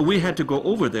 So we had to go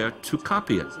over there to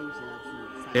copy it.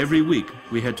 Every week,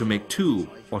 we had to make 2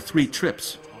 or 3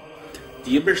 trips.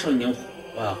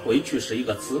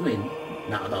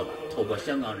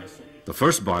 The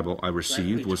first Bible I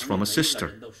received was from a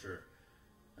sister.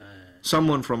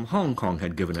 Someone from Hong Kong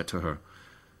had given it to her.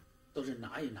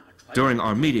 During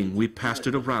our meeting, we passed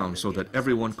it around so that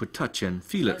everyone could touch and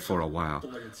feel it for a while.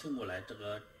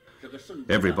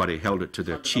 Everybody held it to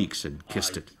their cheeks and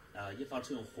kissed it.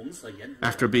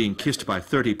 After being kissed by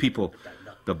 30 people,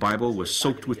 the Bible was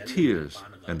soaked with tears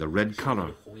and the red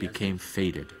color became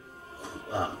faded.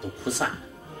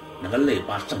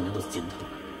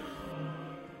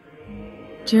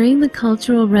 During the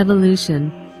Cultural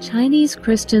Revolution, Chinese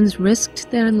Christians risked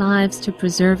their lives to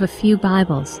preserve a few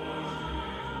Bibles.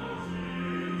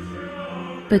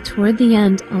 But toward the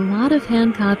end, a lot of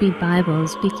hand-copied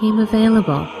Bibles became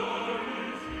available.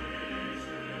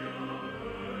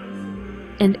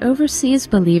 And overseas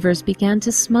believers began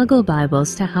to smuggle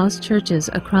Bibles to house churches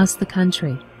across the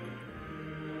country.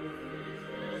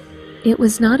 It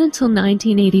was not until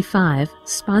 1985,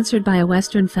 sponsored by a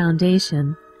Western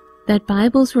foundation, that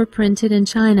Bibles were printed in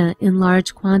China in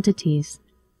large quantities.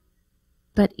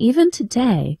 But even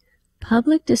today,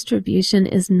 public distribution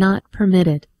is not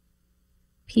permitted.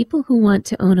 People who want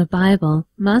to own a Bible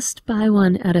must buy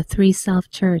one at a 3-self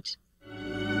church.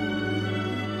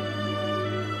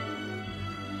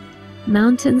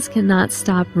 Mountains cannot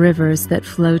stop rivers that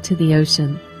flow to the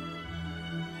ocean.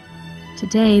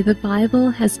 Today, the Bible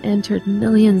has entered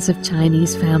millions of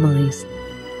Chinese families.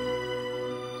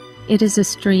 It is a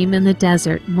stream in the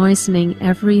desert, moistening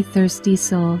every thirsty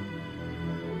soul.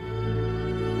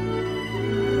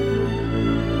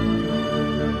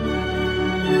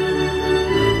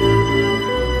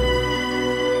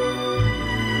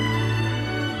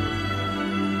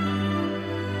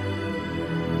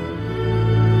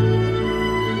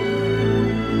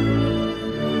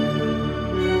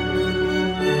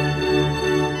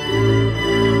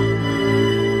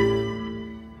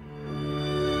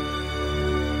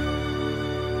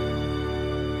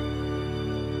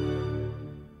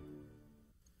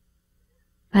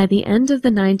 By the end of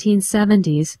the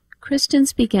 1970s,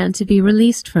 Christians began to be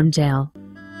released from jail.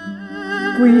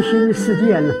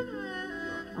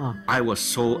 I was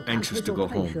so anxious to go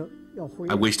home.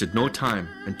 I wasted no time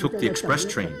and took the express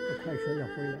train.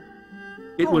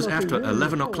 It was after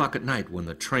 11 o'clock at night when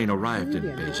the train arrived in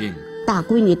Beijing.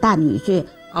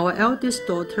 Our eldest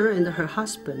daughter and her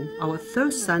husband, our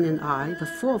third son and I, the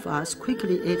four of us,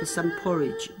 quickly ate some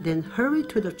porridge, then hurried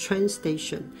to the train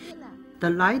station. The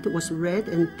light was red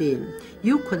and dim.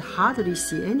 You could hardly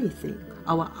see anything.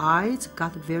 Our eyes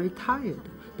got very tired.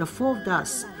 The four of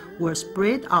us were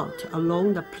spread out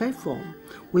along the platform.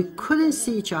 We couldn't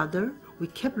see each other. We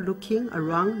kept looking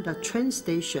around the train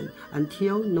station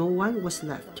until no one was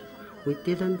left. We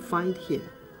didn't find him.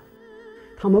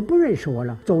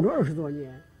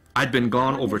 I'd been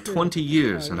gone over 20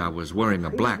 years and I was wearing a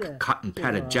black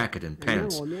cotton-padded jacket and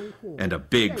pants and a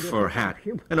big fur hat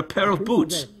and a pair of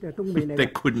boots. They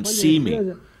couldn't see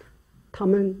me.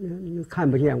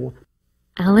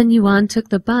 Alan Yuan took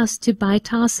the bus to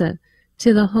Baitasa,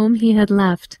 to the home he had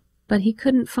left, but he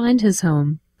couldn't find his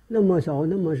home.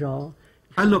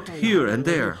 I looked here and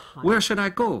there. Where should I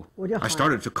go? I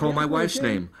started to call my wife's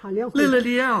name, Lili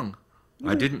Liang.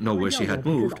 I didn't know where she had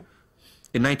moved.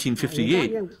 In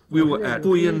 1958, we were at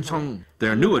Guiyantong.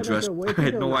 Their new address, I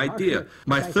had no idea.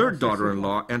 My third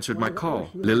daughter-in-law answered my call.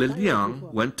 Lili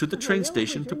Liang went to the train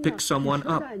station to pick someone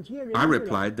up. I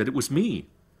replied that it was me.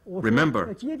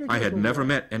 Remember, I had never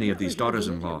met any of these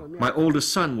daughters-in-law. My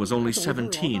oldest son was only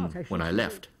 17 when I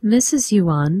left. Mrs.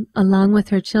 Yuan, along with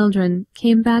her children,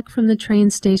 came back from the train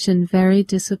station very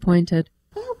disappointed.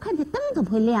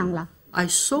 I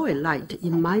saw a light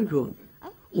in my room.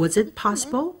 Was it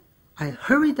possible? I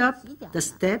hurried up the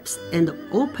steps and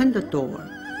opened the door.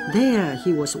 There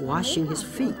he was washing his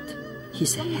feet.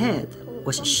 His head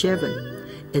was shaven,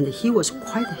 and he was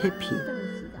quite happy.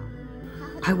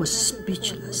 I was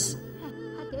speechless.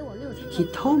 He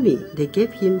told me they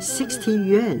gave him 60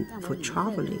 yuan for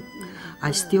traveling.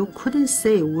 I still couldn't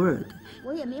say a word.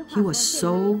 He was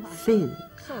so thin.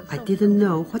 I didn't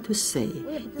know what to say,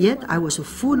 yet I was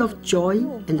full of joy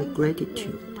and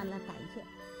gratitude.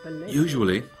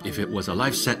 Usually, if it was a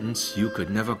life sentence, you could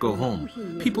never go home.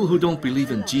 People who don't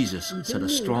believe in Jesus said a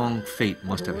strong fate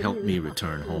must have helped me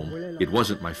return home. It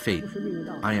wasn't my fate.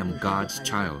 I am God's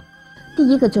child.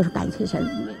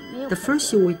 The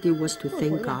first thing we did was to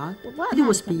thank God. It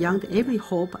was beyond every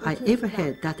hope I ever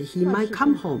had that he might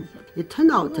come home. It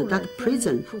turned out that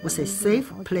prison was a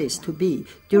safe place to be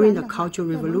during the Cultural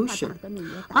Revolution.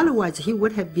 Otherwise, he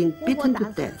would have been beaten to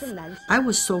death. I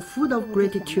was so full of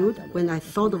gratitude when I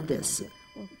thought of this.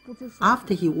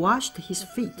 After he washed his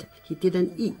feet, he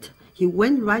didn't eat. He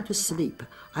went right to sleep.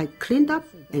 I cleaned up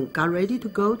and got ready to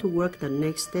go to work the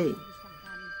next day.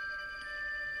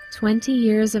 20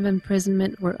 years of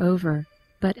imprisonment were over,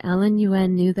 but Alan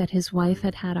Yuan knew that his wife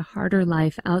had had a harder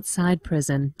life outside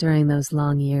prison during those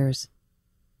long years.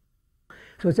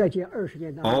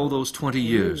 All those 20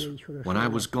 years, when I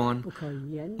was gone,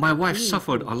 my wife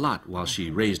suffered a lot while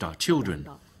she raised our children.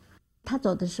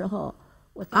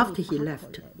 After he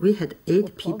left, we had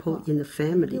 8 people in the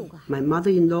family, my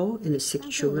mother-in-law and 6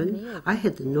 children. I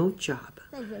had no job.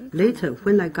 Later,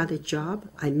 when I got a job,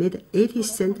 I made 80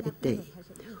 cents a day,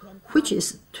 which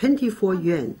is 24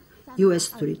 yuan, US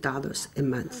 $3 a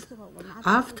month.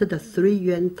 After the 3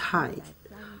 yuan tithe,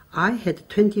 I had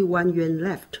 21 yuan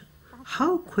left.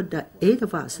 How could the 8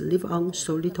 of us live on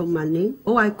so little money?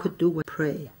 All I could do was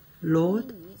pray,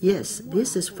 Lord, yes,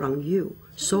 this is from you,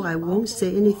 so I won't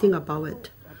say anything about it.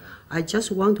 I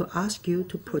just want to ask you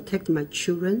to protect my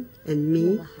children and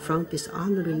me from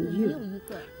dishonoring you.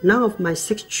 None of my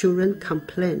 6 children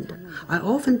complained. I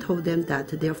often told them that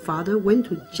their father went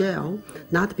to jail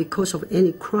not because of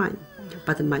any crime,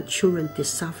 but my children did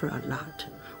suffer a lot.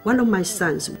 One of my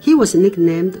sons, he was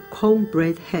nicknamed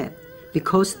Cornbread Head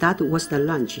because that was the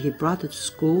lunch he brought to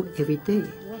school every day.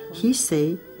 He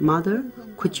said, Mother,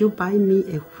 could you buy me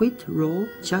a wheat roll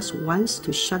just once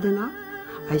to shut it up?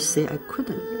 I said I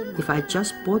couldn't. If I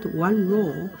just bought 1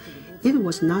 roll, it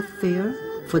was not fair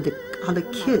for the other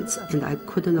kids, and I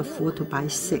couldn't afford to buy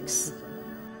 6.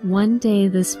 One day,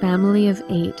 this family of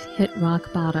 8 hit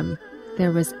rock bottom.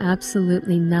 There was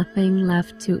absolutely nothing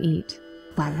left to eat.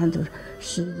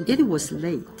 It was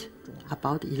late,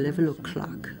 about 11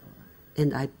 o'clock,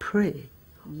 and I prayed,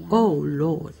 Oh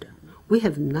Lord, we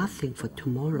have nothing for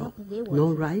tomorrow.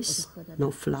 No rice,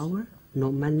 no flour, no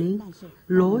money.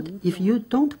 Lord, if you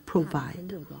don't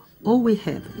provide, all we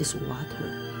have is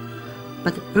water.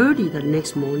 But early the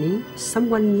next morning,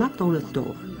 someone knocked on the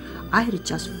door. I had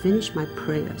just finished my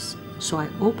prayers, so I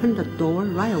opened the door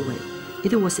right away.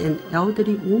 It was an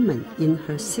elderly woman in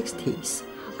her 60s.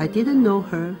 I didn't know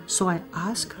her, so I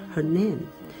asked her name.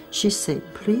 She said,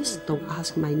 "Please don't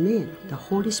ask my name. The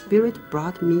Holy Spirit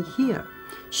brought me here."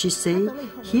 She said,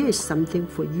 "Here is something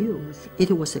for you."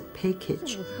 It was a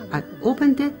package. I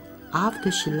opened it.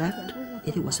 After she left,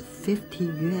 it was 50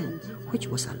 yuan, which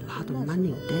was a lot of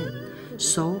money then.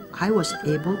 So I was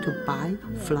able to buy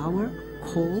flour,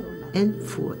 coal, and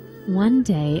food. One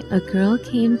day, a girl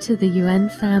came to the Yuan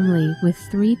family with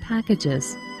 3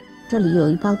 packages.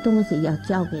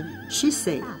 She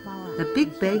said, "The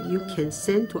big bag you can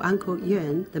send to Uncle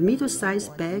Yuan. The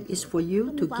middle-sized bag is for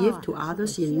you to give to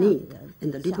others in need,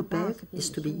 and the little bag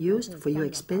is to be used for your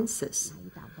expenses."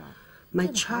 "My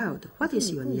child, what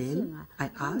is your name?" I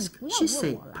asked. She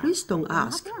said, "Please don't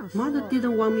ask. Mother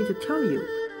didn't want me to tell you."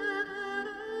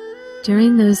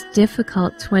 During those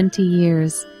difficult 20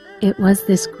 years, it was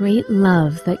this great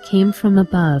love that came from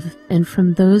above and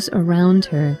from those around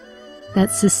her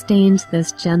that sustained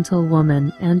this gentle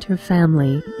woman and her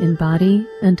family in body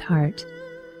and heart.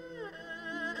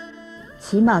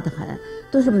 It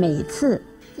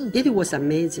was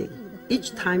amazing.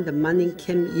 Each time the money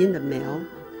came in the mail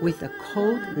with a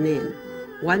code name,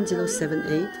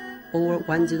 1078 or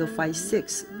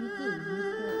 1056,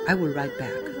 I would write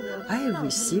back, "I have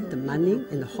received the money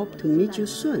and hope to meet you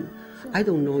soon. I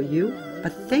don't know you,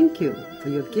 but thank you for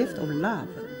your gift of love."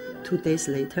 2 days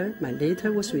later, my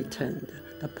letter was returned.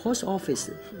 The post office,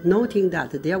 noting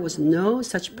that there was no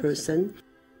such person,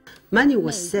 money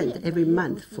was sent every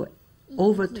month for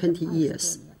over 20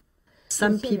 years.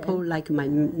 Some people, like my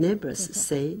neighbors,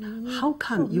 say, "How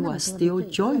come you are still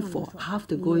joyful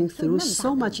after going through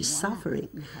so much suffering?"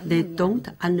 They don't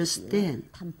understand,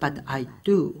 but I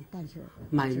do.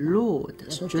 My Lord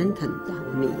strengthened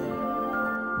me.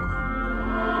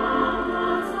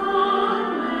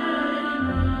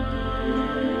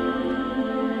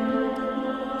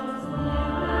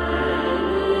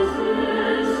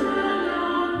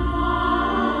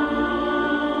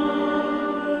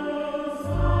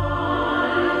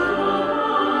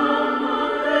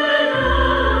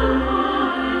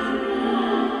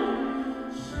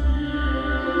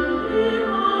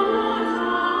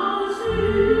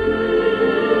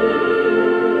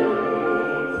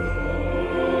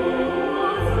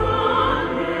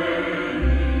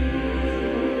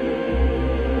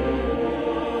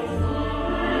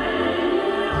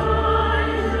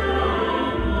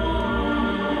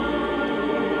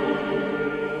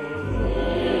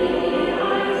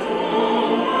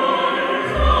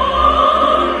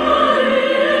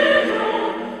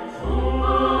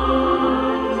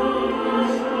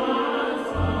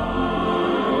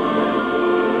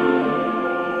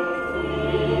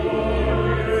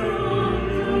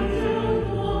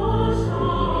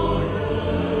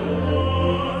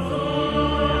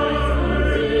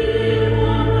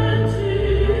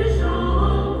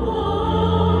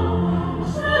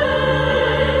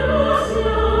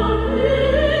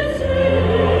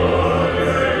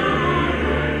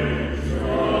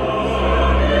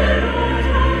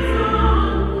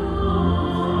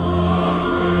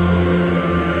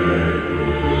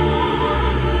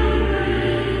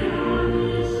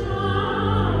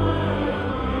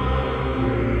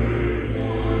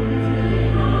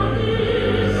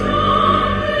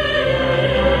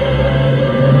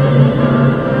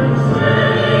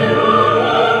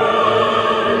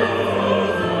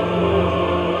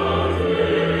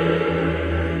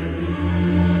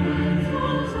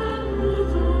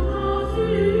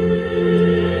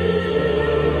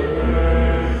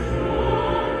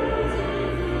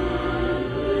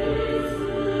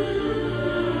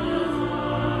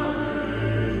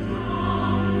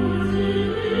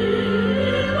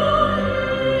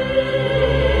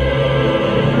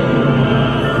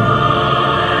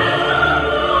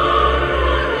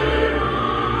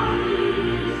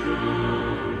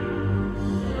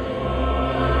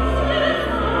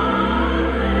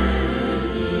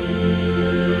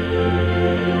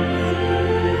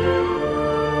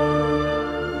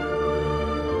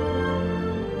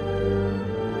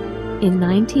 In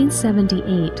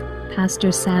 1978,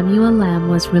 Pastor Samuel Lam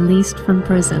was released from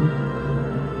prison.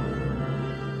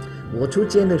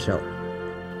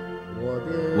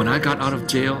 When I got out of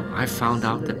jail, I found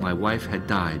out that my wife had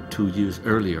died 2 years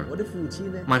earlier.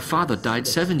 My father died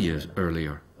 7 years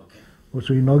earlier.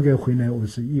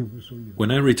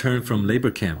 When I returned from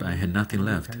labor camp, I had nothing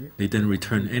left. They didn't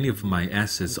return any of my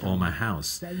assets or my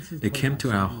house. They came to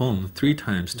our home 3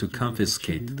 times to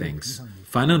confiscate things.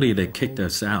 Finally, they kicked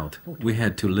us out. We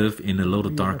had to live in a little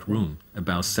dark room,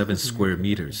 about 7 square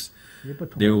meters.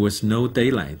 There was no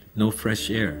daylight, no fresh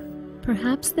air.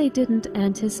 Perhaps they didn't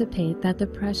anticipate that the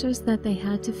pressures that they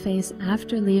had to face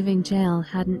after leaving jail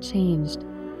hadn't changed.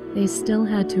 They still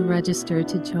had to register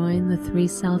to join the Three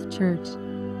South Church.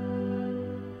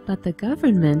 But the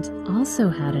government also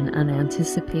had an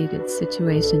unanticipated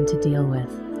situation to deal with.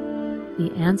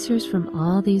 The answers from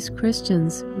all these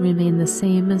Christians remain the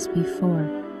same as before.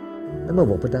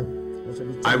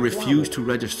 I refuse to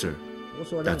register.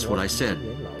 That's what I said.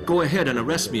 Go ahead and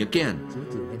arrest me again.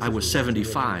 I was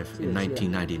 75 in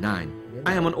 1999.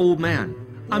 I am an old man.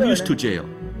 I'm used to jail.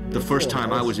 The first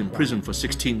time I was in prison for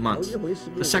 16 months.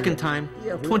 The second time,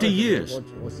 20 years.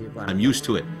 I'm used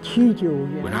to it.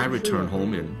 When I returned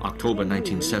home in October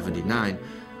 1979,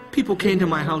 people came to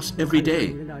my house every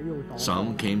day.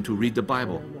 Some came to read the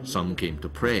Bible. Some came to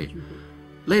pray.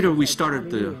 Later, we started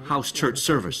the house church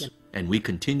service, and we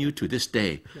continue to this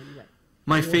day.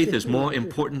 My faith is more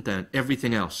important than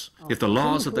everything else. If the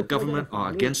laws of the government are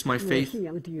against my faith,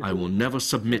 I will never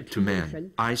submit to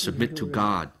man. I submit to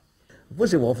God.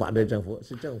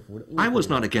 I was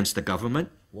not against the government.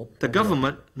 The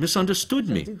government misunderstood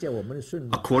me.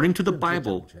 According to the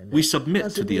Bible, we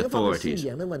submit to the authorities.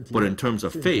 But in terms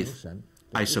of faith,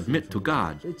 I submit to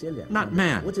God, not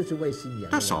man.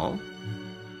 That's all.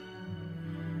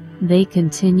 They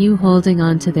continue holding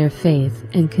on to their faith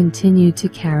and continue to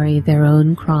carry their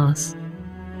own cross.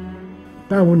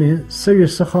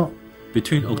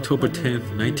 Between October 10th,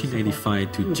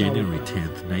 1985 to January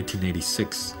 10th,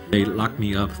 1986, they locked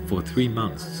me up for 3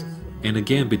 months. And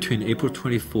again between April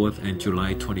 24th and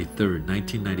July 23rd,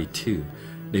 1992,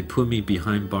 they put me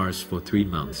behind bars for 3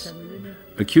 months,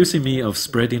 accusing me of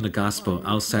spreading the gospel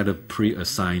outside of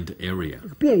pre-assigned area.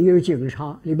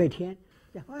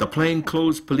 The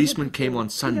plainclothes policeman came on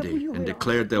Sunday and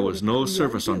declared there was no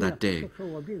service on that day.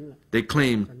 They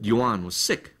claimed Yuan was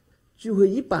sick.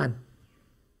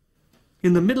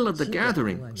 In the middle of the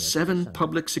gathering, 7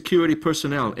 public security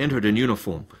personnel entered in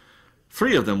uniform.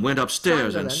 3 of them went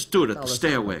upstairs and stood at the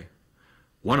stairway.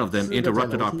 One of them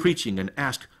interrupted our preaching and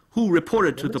asked who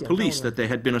reported to the police that there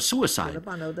had been a suicide.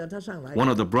 One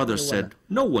of the brothers said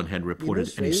no one had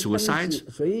reported any suicides.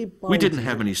 We didn't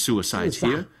have any suicides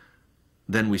here.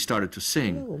 Then we started to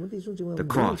sing, "The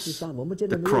cross,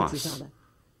 the cross."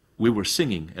 We were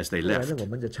singing as they left.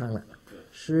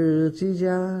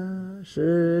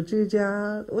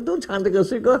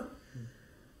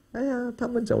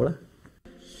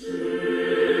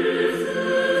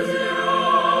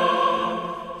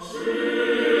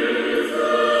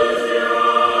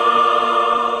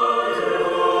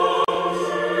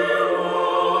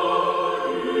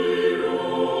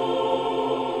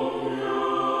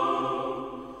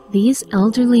 These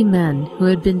elderly men who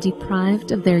had been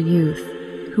deprived of their youth,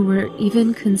 who were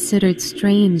even considered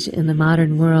strange in the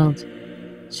modern world,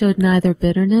 showed neither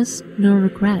bitterness nor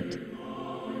regret.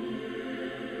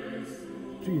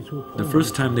 The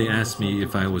first time they asked me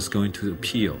if I was going to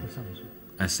appeal,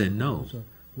 I said no.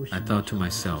 I thought to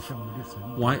myself,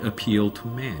 why appeal to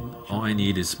man? All I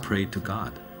need is pray to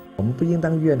God.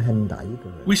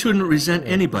 We shouldn't resent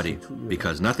anybody,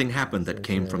 because nothing happened that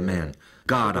came from man.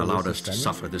 God allowed us to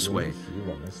suffer this way.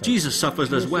 Jesus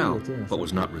suffered as well, but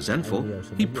was not resentful.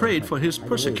 He prayed for his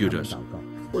persecutors.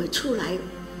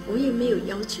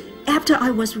 After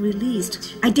I was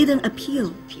released, I didn't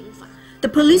appeal. The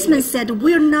policeman said,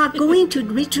 "We're not going to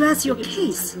redress your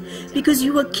case because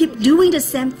you will keep doing the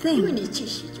same thing."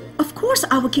 Of course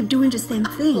I will keep doing the same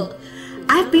thing.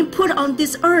 I've been put on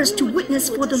this earth to witness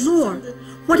for the Lord.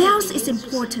 What else is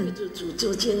important?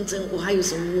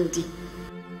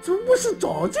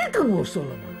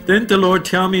 Didn't the Lord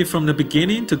tell me from the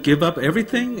beginning to give up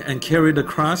everything and carry the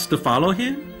cross to follow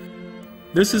Him?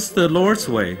 This is the Lord's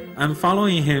way. I'm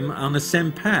following Him on the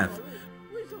same path.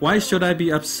 Why should I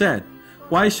be upset?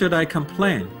 Why should I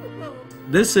complain?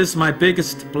 This is my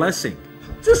biggest blessing.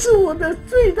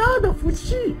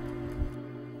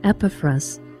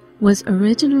 Epaphras was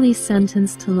originally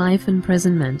sentenced to life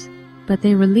imprisonment, but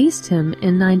they released him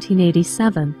in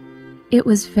 1987. It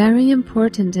was very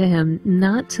important to him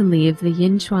not to leave the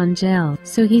Yinchuan jail,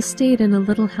 so he stayed in a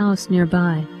little house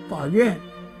nearby.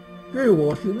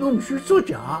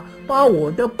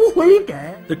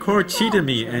 The court cheated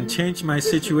me and changed my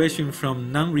situation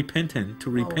from non-repentant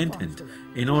to repentant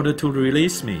in order to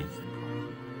release me.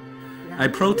 I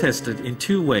protested in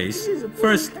 2 ways.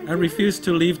 First, I refused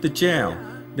to leave the jail.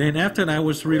 Then after I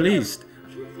was released,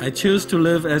 I chose to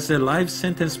live as a life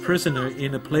sentence prisoner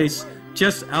in a place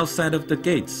just outside of the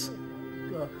gates.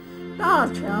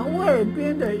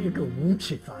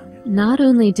 Not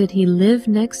only did he live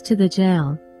next to the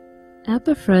jail,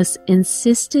 Epaphras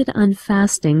insisted on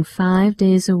fasting 5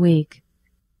 days a week.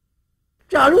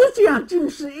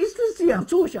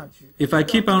 If I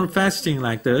keep on fasting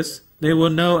like this, they will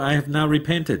know I have not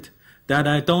repented, that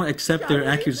I don't accept their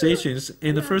accusations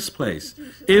in the first place.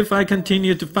 If I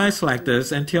continue to fast like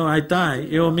this until I die,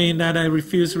 it will mean that I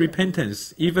refuse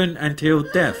repentance, even until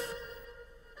death.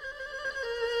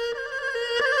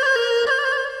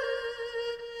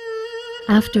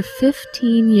 After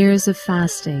 15 years of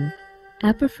fasting,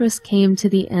 Epaphras came to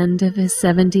the end of his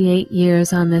 78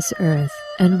 years on this earth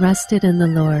and rested in the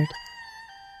Lord.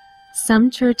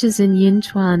 Some churches in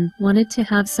Yinchuan wanted to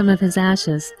have some of his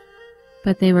ashes,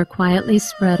 but they were quietly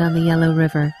spread on the Yellow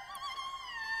River.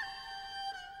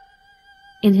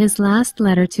 In his last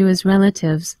letter to his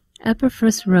relatives,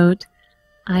 Epaphras wrote,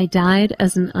 "I died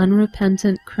as an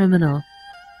unrepentant criminal,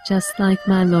 just like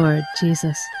my Lord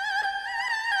Jesus."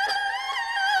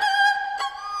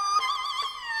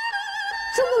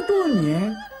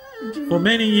 For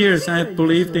many years I have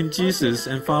believed in Jesus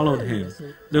and followed him.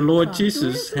 The Lord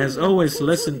Jesus has always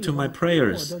listened to my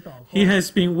prayers. He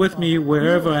has been with me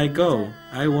wherever I go.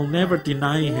 I will never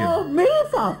deny him.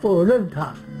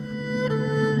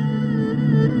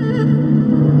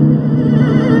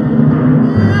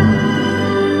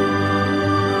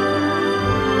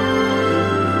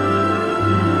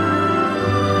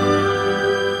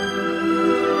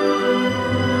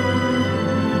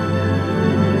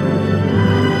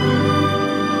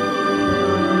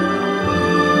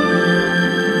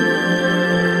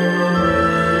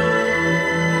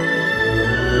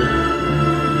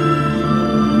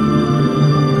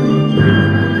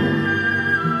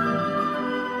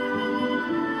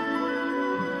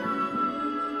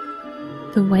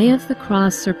 The way of the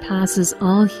cross surpasses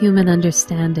all human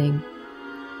understanding.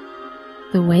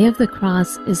 The way of the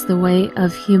cross is the way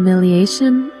of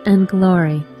humiliation and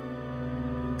glory,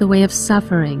 the way of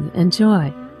suffering and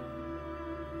joy,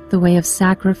 the way of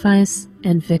sacrifice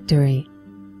and victory.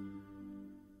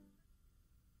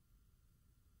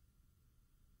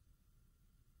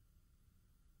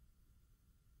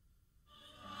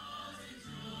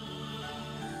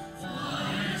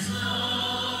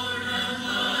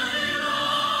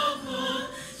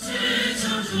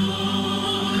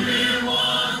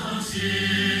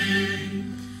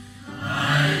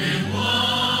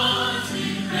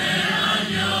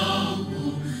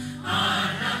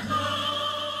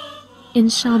 In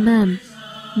Xiamen,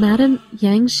 Madame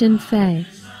Yang Xinfei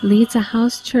leads a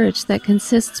house church that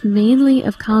consists mainly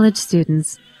of college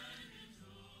students.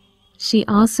 She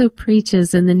also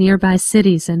preaches in the nearby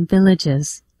cities and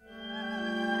villages.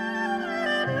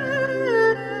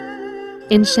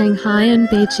 In Shanghai and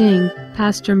Beijing,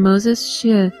 Pastor Moses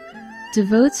Xue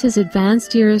devotes his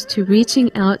advanced years to reaching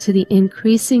out to the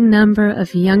increasing number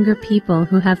of younger people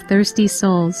who have thirsty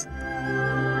souls.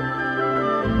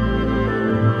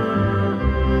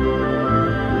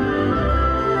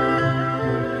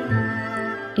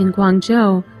 In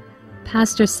Guangzhou,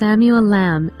 Pastor Samuel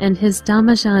Lam and his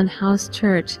Damajan House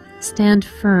Church stand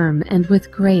firm and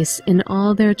with grace in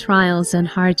all their trials and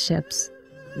hardships.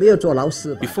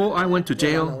 Before I went to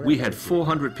jail, we had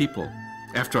 400 people.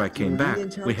 After I came back,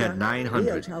 we had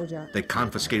 900. They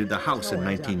confiscated the house in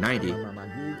 1990.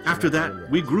 After that,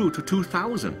 we grew to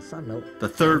 2,000. The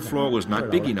third floor was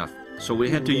not big enough, so we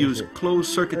had to use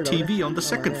closed-circuit TV on the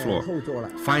second floor.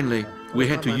 Finally, we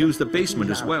had to use the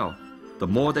basement as well. The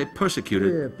more they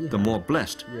persecuted, the more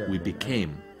blessed we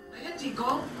became.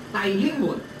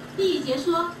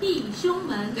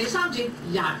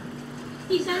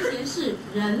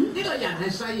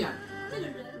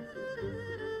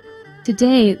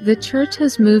 Today, the church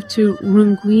has moved to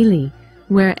Runguili,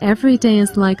 where every day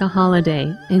is like a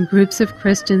holiday and groups of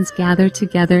Christians gather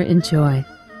together in joy.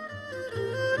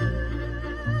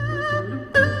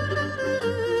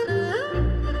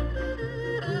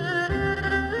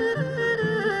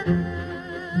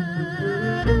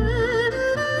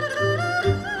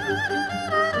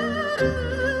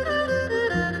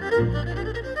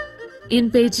 In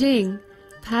Beijing,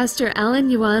 Pastor Alan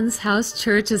Yuan's house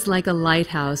church is like a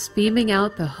lighthouse, beaming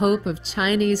out the hope of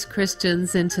Chinese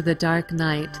Christians into the dark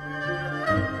night.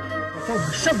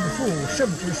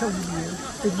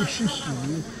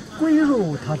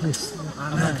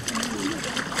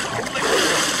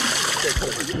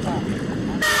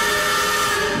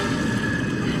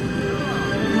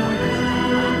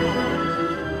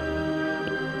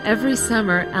 Every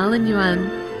summer, Alan Yuan,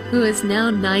 who is now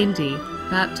 90,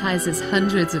 baptizes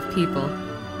hundreds of people.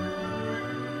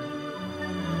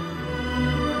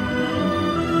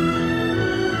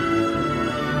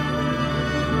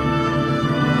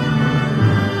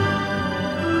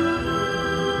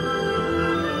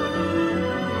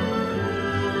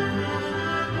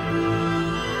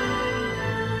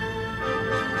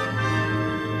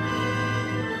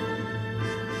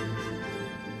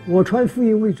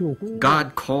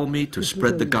 God called me to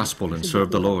spread the gospel and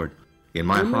serve the Lord. In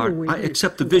my heart, I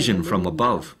accept the vision from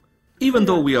above. Even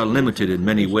though we are limited in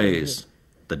many ways,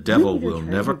 the devil will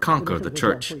never conquer the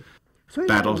church.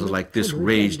 Battles like this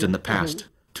raged in the past.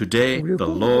 Today, the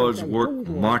Lord's work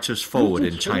marches forward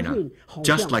in China,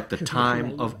 just like the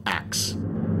time of Acts.